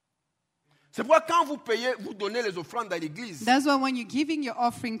 C'est pourquoi quand vous payez, vous donnez les offrandes à l'église, That's why when you're giving your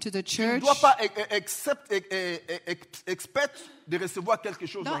offering to the tu ne church, dois pas expect de recevoir quelque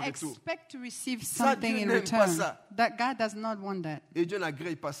chose en don't retour. expect to receive Ça, something Dieu in n'aime pas return. ça. That God does not want that. Et Dieu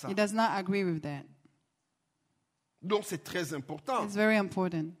n'agrée pas ça. He does not agree with that. Donc c'est très important. It's very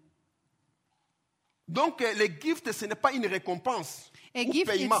important. Donc les gifts, ce n'est pas une récompense A ou gift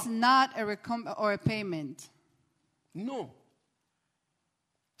paiement. is not a or a payment. Non.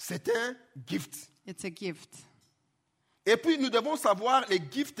 C'est un gift. It's a gift. Et puis nous devons savoir les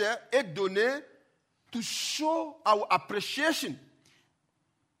gifts est donné to show our appreciation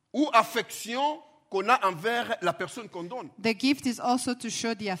ou affection qu'on a envers la personne qu'on donne. The gift is also to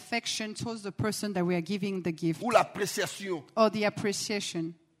show the affection towards the person that we are giving the gift, Ou l'appréciation. or the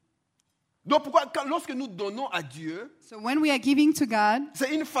appreciation. Donc pourquoi lorsque nous donnons à Dieu, So when we are giving to God,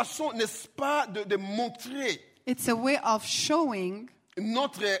 c'est une façon, n'est-ce pas, de montrer it's a way of showing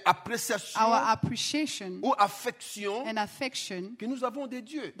notre appréciation our appreciation ou affection and affection que nous avons de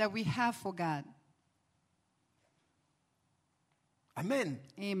Dieu. that we have for God. Amen.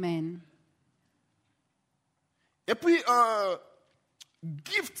 Amen. Et puis,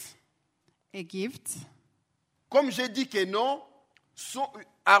 gift, A gift, comme j'ai dit que non,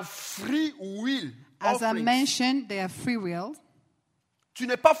 are free will. as I offerings. mentioned, they are free will. Tu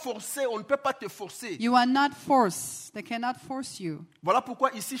n'es pas forcé, on ne peut pas te forcer. You are not forced. They cannot force you. Voilà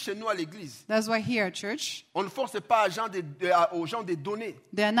pourquoi ici chez nous à l'église, That's why here at church, on ne force pas aux gens de donner.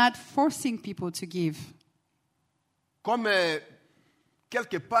 they are not forcing people to give. Comme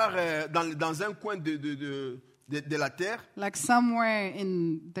quelque part dans un coin de la terre, Like somewhere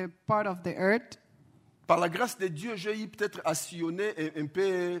in the part of the earth, par la grâce de Dieu, j'ai eu peut-être à sillonner un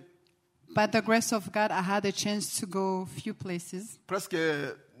peu, by the grace of God, I had a chance to go few places, presque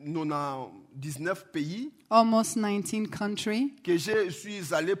 19 pays, almost 19 countries, que je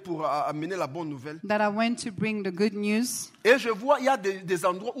suis allé pour amener la bonne nouvelle. that I went to bring the good news. Et je vois, il y a des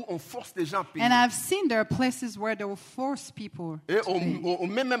endroits où on force les gens à payer. And I've seen there are places where they will force people Et to pay. on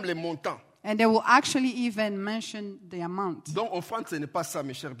met même les montants. And they will actually even mention the amount. Donc, offrande, ce n'est pas ça,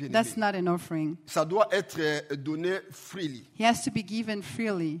 mes chers bien-aimés. That's not an offering. Ça doit être donné freely. He has to be given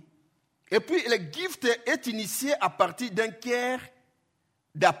freely. Et puis, le gift est initié à partir d'un cœur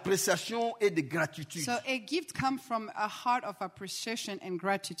d'appréciation et de gratitude. So a gift comes from a heart of appreciation and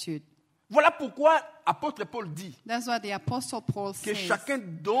gratitude. Voilà pourquoi apôtre Paul dit That's why the Apostle Paul que says chacun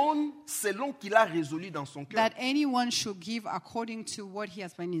donne selon qu'il a résolu dans son cœur, that anyone should give according to what he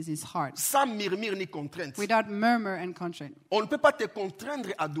has put in his heart, sans murmure ni contrainte. without murmur and constraint. On ne peut pas te contraindre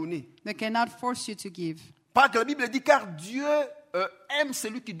à donner. They cannot force you to give. Parce que la Bible dit, car Dieu aime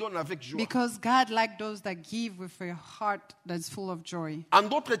celui qui donne avec joie. Because God likes those that give with a heart that's full of joy. En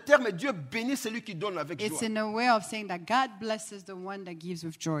d'autres termes, Dieu bénit celui qui donne avec It's joie. in a way of saying that God blesses the one that gives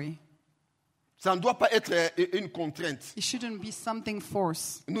with joy. Ça ne doit pas être une contrainte. It shouldn't be something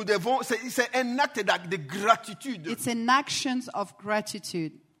forced. Nous devons, c'est un acte de gratitude. It's an action of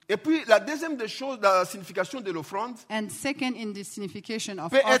gratitude. Et puis, la deuxième des choses, la signification de l'offrande, And second, in the signification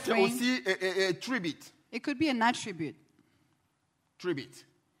of peut être offering, aussi tribute. It could be an attribute. Tribute.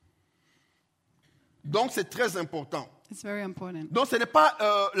 Donc, c'est très important. It's very important. Donc, ce n'est pas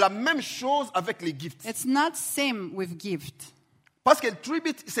la même chose avec les gifts. It's not same with gift. Parce que le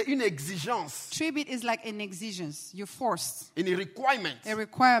tribute, c'est une exigence, Tribute is like an exigence. You're forced. une requirement. A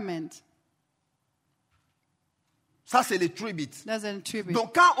requirement. Ça, c'est le tribute. That's a tribute.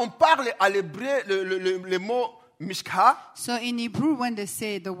 Donc, quand on parle à l'hébreu, le mot mishka, So in Hebrew, when they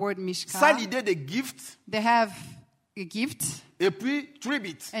say the word ça, mishka, l'idée de gift, they have a gift et puis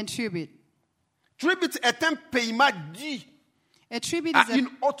tribute. and tribute. Tribute est un paiement dû A tribute à is une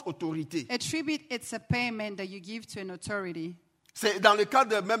haute autorité. a tribute. It's a payment that you give to an authority. C'est dans le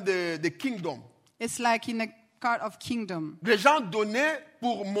cadre même de kingdom. It's like in a card of kingdom. Les gens donnaient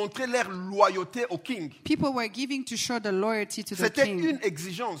pour montrer leur loyauté au king. People were giving to show the loyalty to the C'était king. une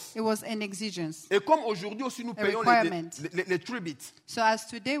exigence. It was an exigence. Et comme aujourd'hui aussi nous A payons requirement. les tributes. So as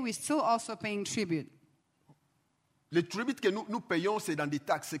today, we're still also paying tribute. Les tributes que nous payons, c'est dans des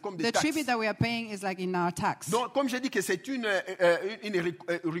taxes. C'est comme des The taxes. tribute that we are paying is like in our tax. Donc, comme j'ai dit que c'est une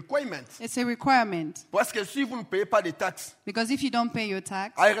requirement. It's a requirement. Parce que si vous ne payez pas des taxes, Because if you don't pay your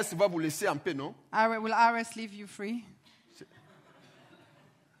tax, ARS va vous laisser en paix, non? will IRS leave you free?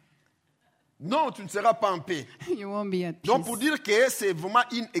 Non, tu ne seras pas en paix. You won't be at peace. Donc, pour dire que c'est vraiment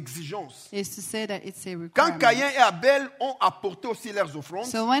une exigence. Is to say that it's a Quand requirement. Caïn et Abel ont apporté aussi leurs offrandes,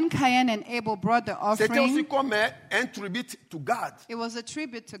 So when Cain and Abel brought the c'était aussi offering, comme un tribute to God. it was a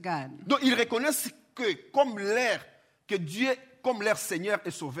tribute to God. Donc, ils reconnaissent que Dieu, comme leur Seigneur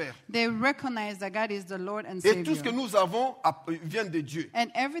et Sauveur. They recognize that God is the Lord and Et tout ce que Savior. nous avons vient de Dieu. And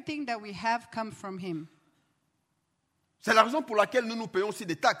everything that we have come from Him. C'est la raison pour laquelle nous payons aussi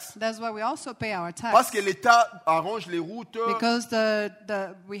des taxes. That's why we also pay our Parce tax. que l'État arrange les routes, Because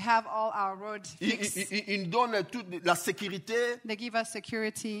we have all our roads fixed. il donne toute la sécurité. They give us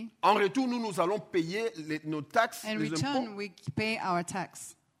security. En retour, nous allons payer nos taxes, In les return, impôts we pay our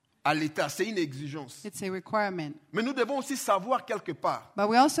tax. à l'État. C'est une exigence. It's a requirement. Mais nous devons aussi savoir quelque part But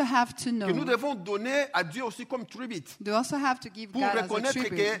we also have to que nous know. devons donner à Dieu aussi comme tribute We also have to give pour God as a reconnaître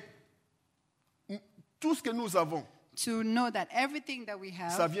tribute. que tout ce que nous avons, To know that everything that we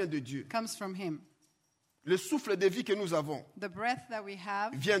ça have vient de Dieu. comes from Him. Le souffle de vie que nous avons The breath that we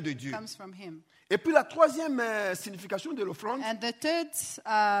have vient de Dieu. comes from Him. Et puis la troisième signification de l'offrande, And the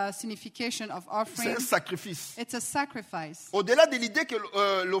third signification of c'est offering, un sacrifice. it's a sacrifice. Au-delà de l'idée que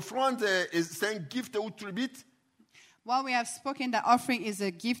l'offrande c'est un gift ou tribute, While we have spoken that offering is a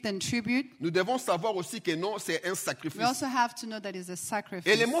gift and tribute, nous devons savoir aussi que non, c'est un we sacrifice. also have to know that it's a Et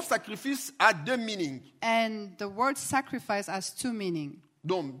sacrifice. le mot sacrifice a deux meanings. And the word sacrifice has two meanings.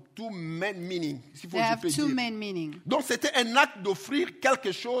 Donc, two main meaning, s'il faut They que je have peux two dire. main meanings. Donc, c'était un acte d'offrir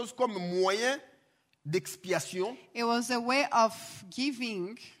quelque chose comme moyen d'expiation, It was a way of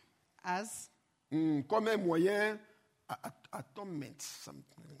giving as comme un moyen atonement.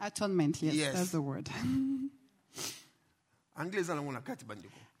 atonement. Yes, Yes. that's the word. Anglais za lango na kati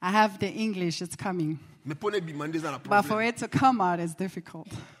bandeko. I have the English, it's coming. Mais pone bimande za na But for problème. it to come out, it's difficult.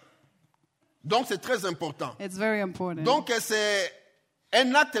 Donc, c'est très important. It's very important. Donc, c'est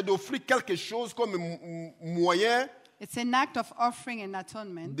un acte d'offrir quelque chose comme moyen It's an act of offering and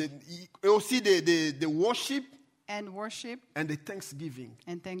atonement et aussi de worship and worship and de thanksgiving.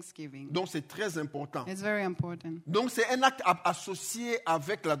 and thanksgiving. Donc, c'est très important. It's very important. Donc, c'est un acte associé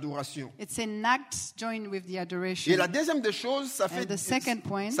avec l'adoration. It's an act joined with the Et adoration. la deuxième des choses, ça And the second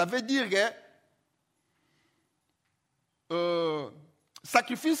point, ça veut dire que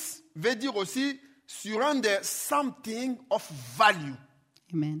sacrifice veut dire aussi surrender something of value.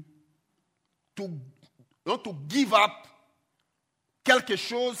 amen. To give up quelque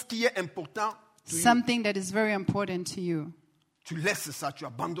chose qui est important. To you. Something that is very important to you. Tu laisses ça, tu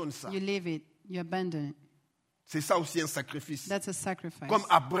abandonnes ça. You leave it, you abandon it. C'est ça aussi un sacrifice. That's a sacrifice. Comme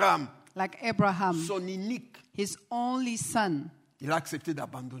Abraham, Like Abraham, son unique, his only son, il a accepté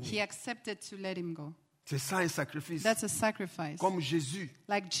d'abandonner. he accepted to let him go. C'est ça un sacrifice. That's a sacrifice. Comme Jésus,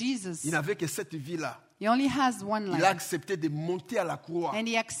 Like Jesus, il n'avait que cette vie-là. he only has one Il a life. accepté de monter à la croix, And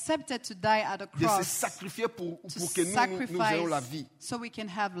he accepted to die at the de se cross sacrifier pour to que nous ayons la vie. sacrifice so we can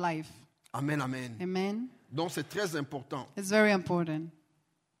have life. Amen, amen. Amen. Donc c'est très important. It's very important.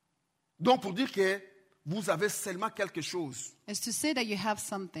 Donc pour dire que vous avez seulement quelque chose. It's to say that you have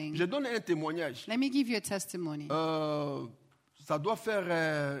something. Je donne un témoignage. Let me give you a testimony. Ça doit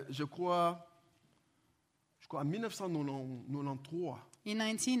faire, je crois, en 1993. In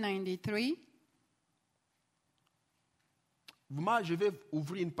 1993, Moi, je vais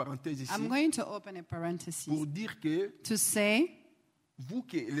ouvrir une parenthèse ici I'm going to open a parenthesis pour dire que to say vous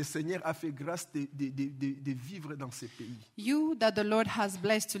que le Seigneur a fait grâce de vivre dans ce pays, You that the Lord has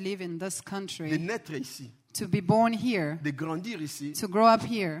blessed to live in this de country, naître ici, to be born here, de grandir ici, to grow up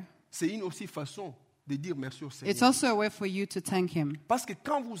here, c'est une aussi façon de dire merci au it's Seigneur. also a way for you to thank Him. Parce que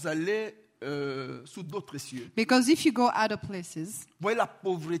quand vous allez sous d'autres cieux, Because if you go other places, vous voyez la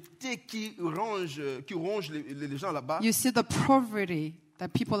pauvreté qui ronge les gens là-bas. you see the poverty that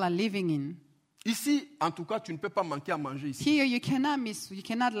people are living in. Ici, en tout cas, tu ne peux pas manquer à manger ici. Here, you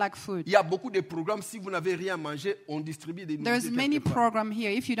cannot lack food. Il y a beaucoup de programmes. Si vous n'avez rien à manger, on distribue des There's nourritures many quelque part. programs here.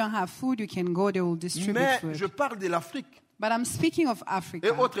 If you don't have food, you can go, they will distribute Mais food. je parle de l'Afrique But I'm speaking of et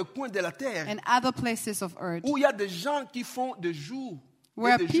Africa autres coins de la terre and other places of earth où il y a des gens qui font des jours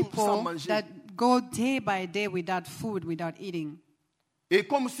where et des jours sans people manger. that go day by day without food, without eating. Et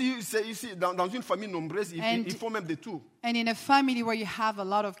comme si c'est ici, dans une famille nombreuse, And- ils font même des tours. And in a family where you have a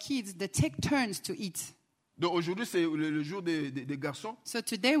lot of kids, they take turns to eat. Donc aujourd'hui, c'est le jour des garçons So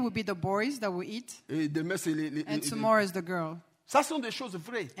today will be the boys that will eat, et demain, c'est les and tomorrow is the girl. Ça sont des choses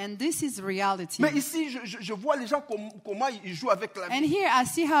vraies. And this is reality. Mais ici, je vois les gens comment ils jouent avec la And vie. here I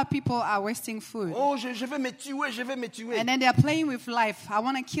see how people are wasting food. Oh, je vais me tuer, je vais me tuer. And then they are playing with life. I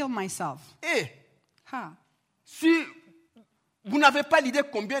want to kill myself. Et Ha. si vous n'avez pas l'idée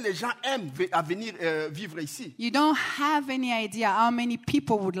combien les gens aiment à venir vivre ici, You don't have any idea how many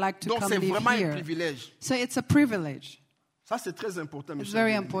people would like to donc come c'est live vraiment un here. privilège. So it's a privilege. Ça, c'est très important, mes It's chers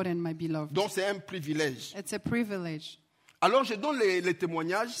very bien-aimés. important, my beloved. Donc c'est un privilège. It's a privilege. Alors je donne les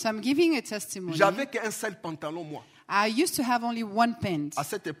témoignages. So I'm giving a testimony. J'avais qu'un seul pantalon, moi, I used to have only one pant à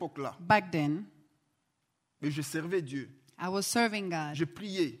cette époque-là. back then. Mais je servais Dieu. I was serving God. Je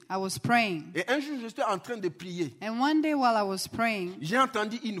priais. I was praying. Et un jour, j'étais en train de prier. And one day while I was praying, J'ai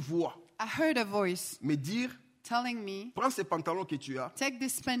entendu une voix I heard a voice me dire, telling me, prends ce pantalon que tu as, take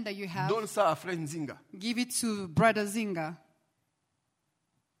this pen that you have, donne ça à Frère Nzinga. give it to Brother Zinga.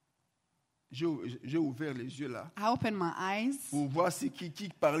 J'ai ouvert les yeux là I opened my eyes pour voir qui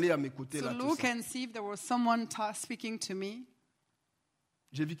parlait à mes côtés to là. tout look ça. and see if there was someone speaking to me.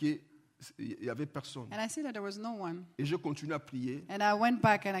 J'ai vu qu'il n'y avait personne. And I see that there was no one. Et je continue à prier. And I went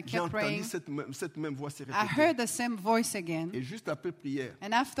back and I J'ai kept entendu praying. cette même voix se I répéter. heard the same voice again. Et juste après prière,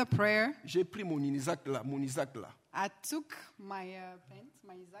 And after prayer, j'ai pris mon Isaac là, I took my pant,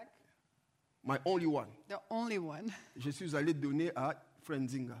 my Isaac, my only one. the only one. Je suis allé donner à Frère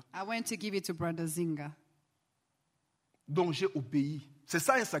Nzinga. I went to give it to Brother Zinga. Donc j'ai obéi. C'est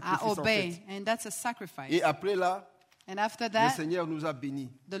ça un I sacrifice en fait. obey, and that's a sacrifice. Et après là, And after le that, Seigneur nous a bénis.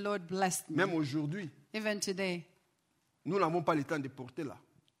 the Lord blessed me. Même aujourd'hui, Even today, nous n'avons pas le temps de porter là.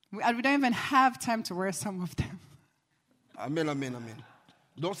 we don't even have time to wear some of them. Amen, amen, amen.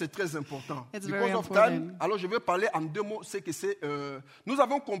 Donc c'est très important. It's Because very of important. time, alors je vais parler en deux mots. C'est que c'est. Nous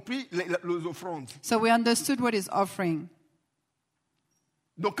avons compris les offrandes. So we understood what is offering.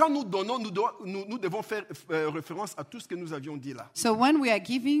 Donc quand nous donnons, nous devons faire référence à tout ce que nous avions dit là. So when we are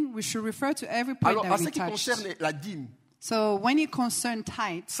giving, we should refer to every point Alors that à ce we qui touched. concerne la dîme, So when it concerns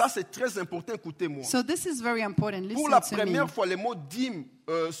tithes, ça c'est très important. Écoutez-moi. so this is very important. Pour Listen la to me. première fois, les mots dîme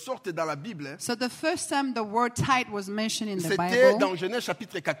sortent dans la Bible. Hein. So the first time the word tithe was mentioned in the C'était Bible, dans Genèse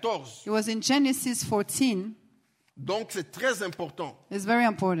chapitre 14. it was in Genesis 14. Donc c'est très important. It's very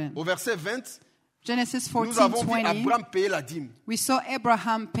important. Au verset 20, Genesis nous 14, avons vu 20, Abraham payer la dîme. we saw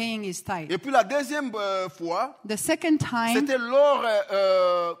Abraham paying his tithe. Et puis la deuxième fois, The second time, c'était lors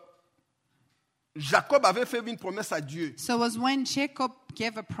Jacob avait fait une promesse à Dieu. so was when Jacob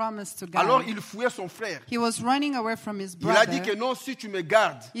gave a promise to God. Alors il fouillait son frère. He was running away from his Il a dit que brother. non, si tu me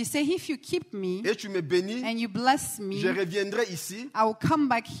gardes He said, if you keep me et tu me bénis, and you bless je me, reviendrai ici I will come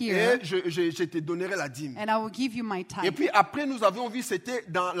back here et je te donnerai la dîme. and I will give you my Et tithe. puis après, nous avions vu, c'était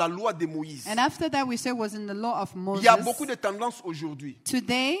dans la loi de Moïse. And after that, we said was in the law of Il Moses. y a beaucoup de tendances aujourd'hui.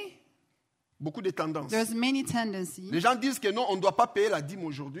 Today, Beaucoup de tendances. there's many tendencies. Les gens disent que non, on ne doit pas payer la dîme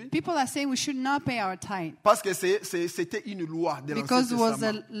aujourd'hui People are saying we should not pay our tithe parce que c'était une loi de l'Ancien because it was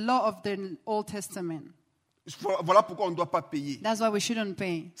Testament. a law of the Old Testament. Voilà pourquoi on ne doit pas payer. That's why we shouldn't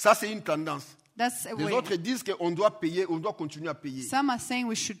pay. Ça, c'est une tendance. That's a Les way. autres disent qu'on doit payer, on doit continuer à payer. Some are saying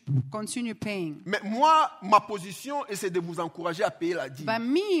we should continue paying. Mais moi, ma position, c'est de vous encourager à payer la dîme. But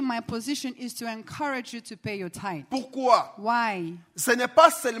me, my position is to encourage you to pay your tithe. Pourquoi? Why? Ce n'est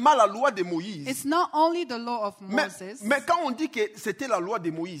pas seulement la loi de Moïse. It's not only the law of Mais, Moses, mais quand on dit que c'était la loi de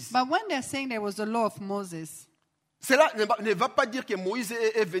Moïse, but when they're saying there was the law of Moses, cela ne va pas dire que Moïse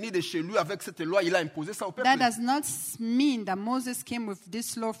est venu de chez lui avec cette loi, il a imposé ça au peuple. that does not mean that Moses came with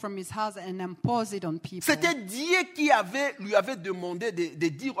this law from his house and imposed it on people. C'était Dieu qui lui avait demandé de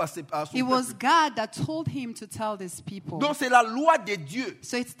dire à son It was peuple. God that told him to tell these people. Donc c'est la loi de Dieu.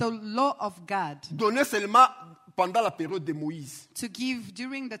 So it's the law of God. Donnée seulement pendant la période de Moïse. to give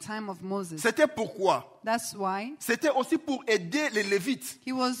during the time of Moses. C'était pourquoi? That's why C'était aussi pour aider les Lévites,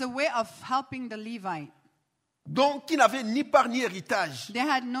 he was a way of helping the Levite. donc qui n'avaient ni part ni héritage. They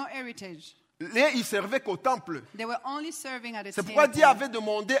had no heritage. Ils servaient qu'au temple. They were only serving at the C'est pourquoi Dieu temple. avait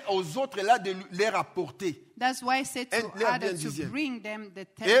demandé aux autres là de les rapporter. That's why he said to Leur others bien to dixième. bring them the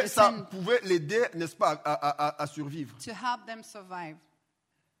Et ça ten pouvait l'aider, n'est-ce pas, à survivre. to help them survive.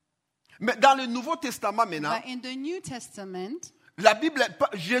 Mais dans le Nouveau Testament maintenant, But in the New Testament, la Bible,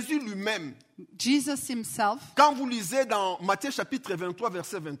 Jésus lui-même, Jesus himself, quand vous lisez dans Matthieu chapitre 23,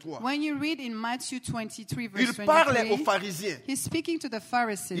 verset 23, when you read in Matthew 23, il verse parle aux 23, pharisiens. he's speaking to the Ils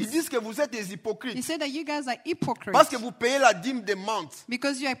Pharisees. disent que vous êtes des He hypocrites said that you guys are hypocrites parce que vous payez la dîme des menthes,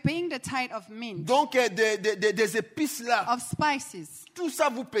 because you are paying the tithe of mint, donc des épices là. of spices. Tout ça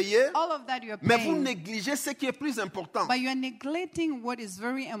vous payez, All of that you are mais vous paying. négligez ce qui est plus important, But you are neglecting what is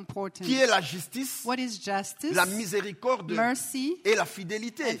very important. qui est la justice, What is justice, la miséricorde mercy, et la and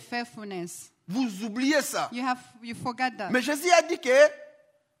fidélité. faithfulness. Vous oubliez ça. You forgot that. Mais Jésus a dit que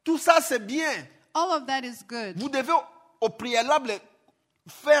tout ça c'est bien. All of that is good. Vous devez au préalable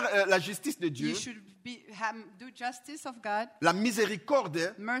faire la justice de Dieu, You should do justice of God, la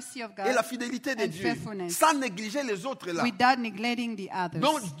miséricorde mercy of et la God, fidélité de and Dieu, faithfulness, sans négliger les autres là. without neglecting the others.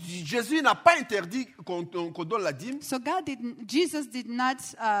 Donc Jésus n'a pas interdit qu'on donne la dîme, So Jesus did not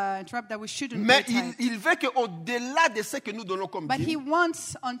interrupt that we shouldn't mais pay tithe. il veut qu'au-delà de ce que nous donnons comme But he dîme,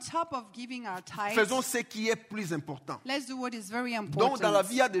 wants, on top of giving our tithes, faisons ce qui est plus important. let's do what is very Donc dans la important.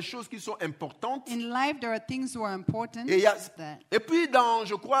 vie, il y a des choses qui sont importantes. In life, there are things who are important. Et puis dans,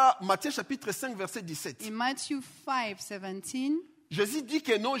 je crois, Matthieu chapitre 5, verset 17, In Matthew 5:17, Jésus dit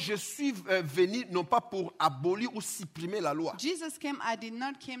que non, je suis venu non pas pour abolir ou supprimer la loi, Jesus came, I did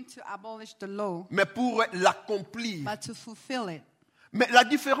not came to abolish the law, mais pour l'accomplir. but to fulfill it. Mais la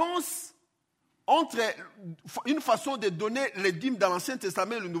différence entre une façon de donner les dîmes dans l'Ancien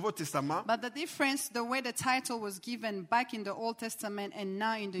Testament et le Nouveau Testament, But the difference, the way the title was given back in the Old Testament and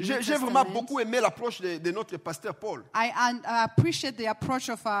now in the New j'ai vraiment Testament, beaucoup aimé l'approche de notre pasteur Paul. I appreciate the approach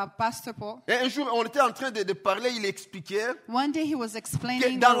of our Pastor Paul. Et un jour, on était en train de parler, il expliquait One day he was que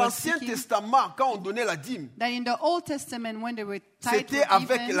explaining dans he was l'Ancien speaking, Testament, quand on donnait la dîme, that in the Old Testament when they were tithe c'était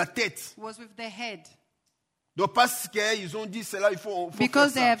avec given, la tête. was with the head. Donc parce qu'ils ont dit cela, il faut faire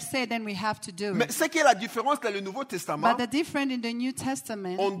Because they ça. have said, then we have to do Mais it. ce qui est la différence dans le Nouveau Testament, But the difference in the New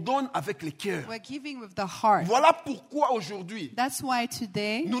Testament, on donne avec le cœur. we're giving with the heart. Voilà pourquoi aujourd'hui, That's why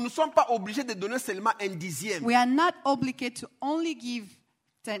today nous ne sommes pas obligés de donner seulement un dixième. we are not obligated to only give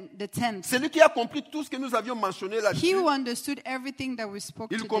the tenth. Celui qui a compris tout ce que nous avions mentionné He là-dessus, who understood everything that we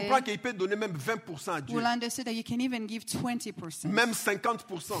spoke il comprend today qu'il peut donner même 20% à Dieu, will understand that you can even give 20%, même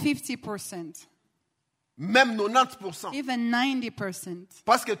 50%, 50%, même 90%. even 90%,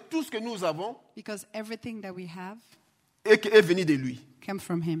 Parce que tout ce que nous avons because everything that we have est venu de lui. came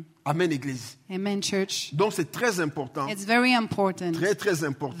from Him. Amen, Église. Amen, church. Donc c'est très important, It's very important. très très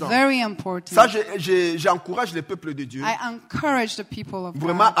important. Very important. Ça, j'encourage le peuple de Dieu I encourage the people of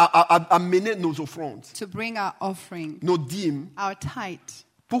vraiment God à mener nos offrandes, to bring our offering, nos dîmes. our tithe.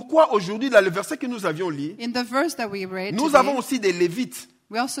 Pourquoi aujourd'hui, dans le verset que nous avions lu, In the verse that we read nous today, avons aussi des Lévites,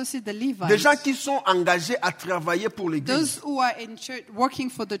 we also see the des Levites, gens qui sont engagés à travailler pour l'Église. those who are in church, working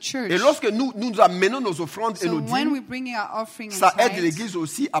for the church. Et lorsque nous amenons nos offrandes et So nos when dîmes, we bring our offering and ça aide tithes, l'Église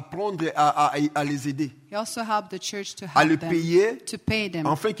aussi à prendre, à les aider, we also help the church to à les help them, payer, to pay them,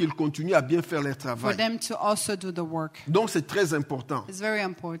 afin qu'ils continuent à bien faire leur for travail. them to also do the work. Donc c'est très important. It's very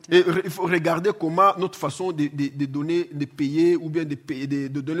important. Et il faut regarder comment notre façon de donner, de payer, ou bien de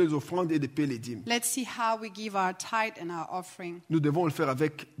donner les offrandes et de payer les dîmes. Let's see how we give our tithe and our offering. Nous devons le faire avec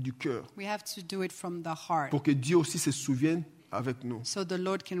du cœur, We have to do it from the heart, pour que Dieu aussi se souvienne avec nous. so the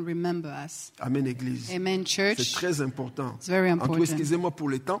Lord can remember us. Amen, Église. Amen, C'est church. très important. It's very En tout, important. excusez-moi pour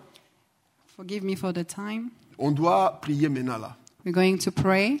le temps. Forgive me for the time. On doit prier maintenant là. We're going to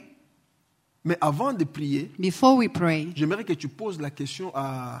pray. Mais avant de prier, Before we pray, j'aimerais que tu poses la question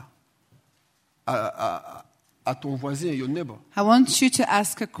à ton voisin, your neighbor. I want you to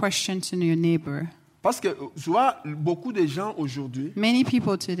ask a question to your neighbor. Parce que tu vois, beaucoup de gens aujourd'hui, Many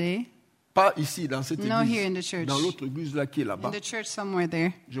people today, pas ici dans cette No, église, here in the church. dans l'autre église là qui est in là-bas, the church somewhere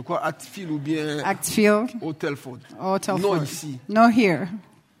there, je crois Hatfield ou bien Actfield au Telford. or Non Telford, ici. no here.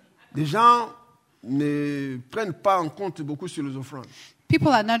 Les gens ne prennent pas en compte beaucoup sur les offrandes. People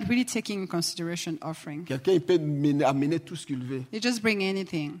are not really taking in consideration offering. Quelqu'un il peut amener tout ce qu'il veut. They just bring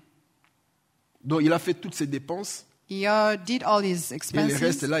anything. Donc il a fait toutes ses dépenses He did all his et le reste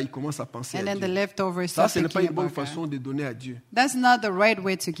expenses, là, il commence à penser and à then the Dieu. leftovers Ça, start ce n'est pas thinking une bonne about façon God. de donner à Dieu. That's not the right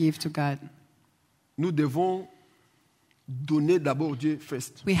way to give to God. Nous devons donner d'abord Dieu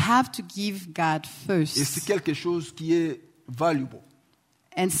first. We have to give God Et c'est first. quelque chose qui est valuable.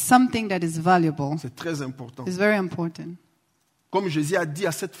 And something that is valuable C'est très important. is very important. Comme Jésus a dit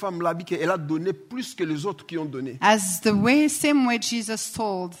à cette femme-là qu'elle a donné plus que les autres qui ont donné. Same way Jesus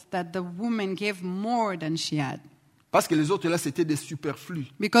told that the woman gave more than she had. Parce que les autres là, c'était des superflus.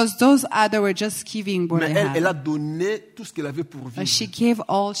 Because those other were just giving what Mais they elle a had. donné tout ce qu'elle avait pour But she vivre. gave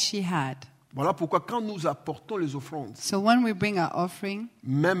all she had. Voilà pourquoi quand nous apportons les offrandes, So when we bring our offering,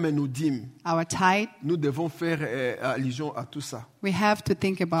 même nos dîmes, our tithe, nous devons faire allusion à tout ça. we have to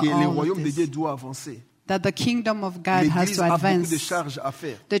think about Que le all of royaume de Dieu this. doit avancer. That the kingdom of God has L'Église to a beaucoup de advance. charges à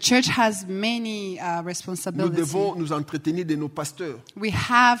faire. The church has many Nous responsibilities. devons nous entretenir de nos pasteurs. We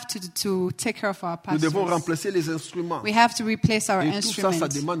have to take care of our Nous devons pastors. remplacer les instruments. We have to replace our Et tout ça, ça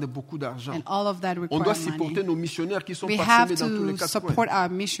instruments. demande beaucoup d'argent. And all of that On doit requires supporter money. nos missionnaires qui sont We parsemés have dans tous les to quatre support coins. our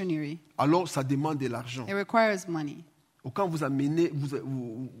missionary. Alors, ça demande de l'argent. It requires money. Quand vous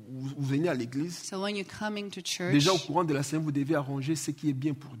venez à l'église, So when you're coming to church, déjà au courant de la semaine, vous devez arranger ce qui est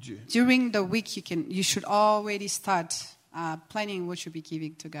bien pour Dieu. during the week you should already start planning what you'll be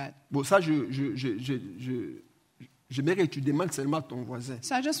giving to God. Bon, ça, j'aimerais que tu demandes seulement à ton voisin.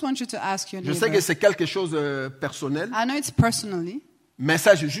 So I just want you to ask your Je sais neighbor. que c'est quelque chose de personnel, I know it's personally. mais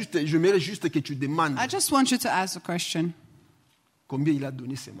ça, j'aimerais juste que tu demandes I just want you to ask the question. combien il a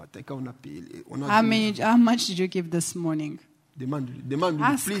donné ce matin quand on a payé. On a How much did you give this morning? Demande-lui,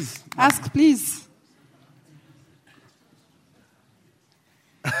 Ask. please. Ask, please.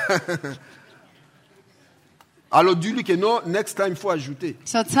 Alors dis-lui que non, next time, il faut ajouter.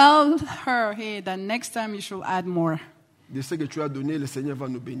 So tell her, hey, that next time you should add more. De ce que tu as donné, le Seigneur va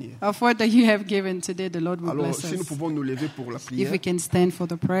nous bénir. Of what that you have given today, the Lord will Alors, bless si nous us. pouvons nous lever pour la If prière. we can stand for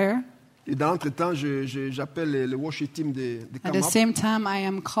the prayer. Et dans l'entretemps, j'appelle le worship team de At the Kamap. same time, I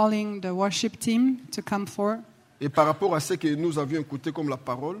am calling the worship team to come forward. Et par rapport à ce que nous avions écouté comme la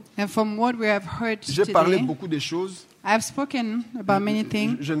parole, And from what we have heard j'ai parlé today, beaucoup de choses. I have spoken about many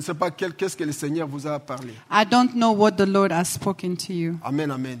things. Je ne sais pas qu'est-ce que le Seigneur vous a parlé. I don't know what the Lord has spoken to you.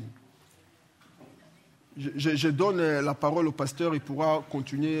 Amen, amen. Je donne la parole au pasteur, il pourra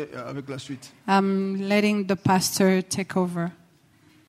continuer avec la suite. I'm letting the pastor take over.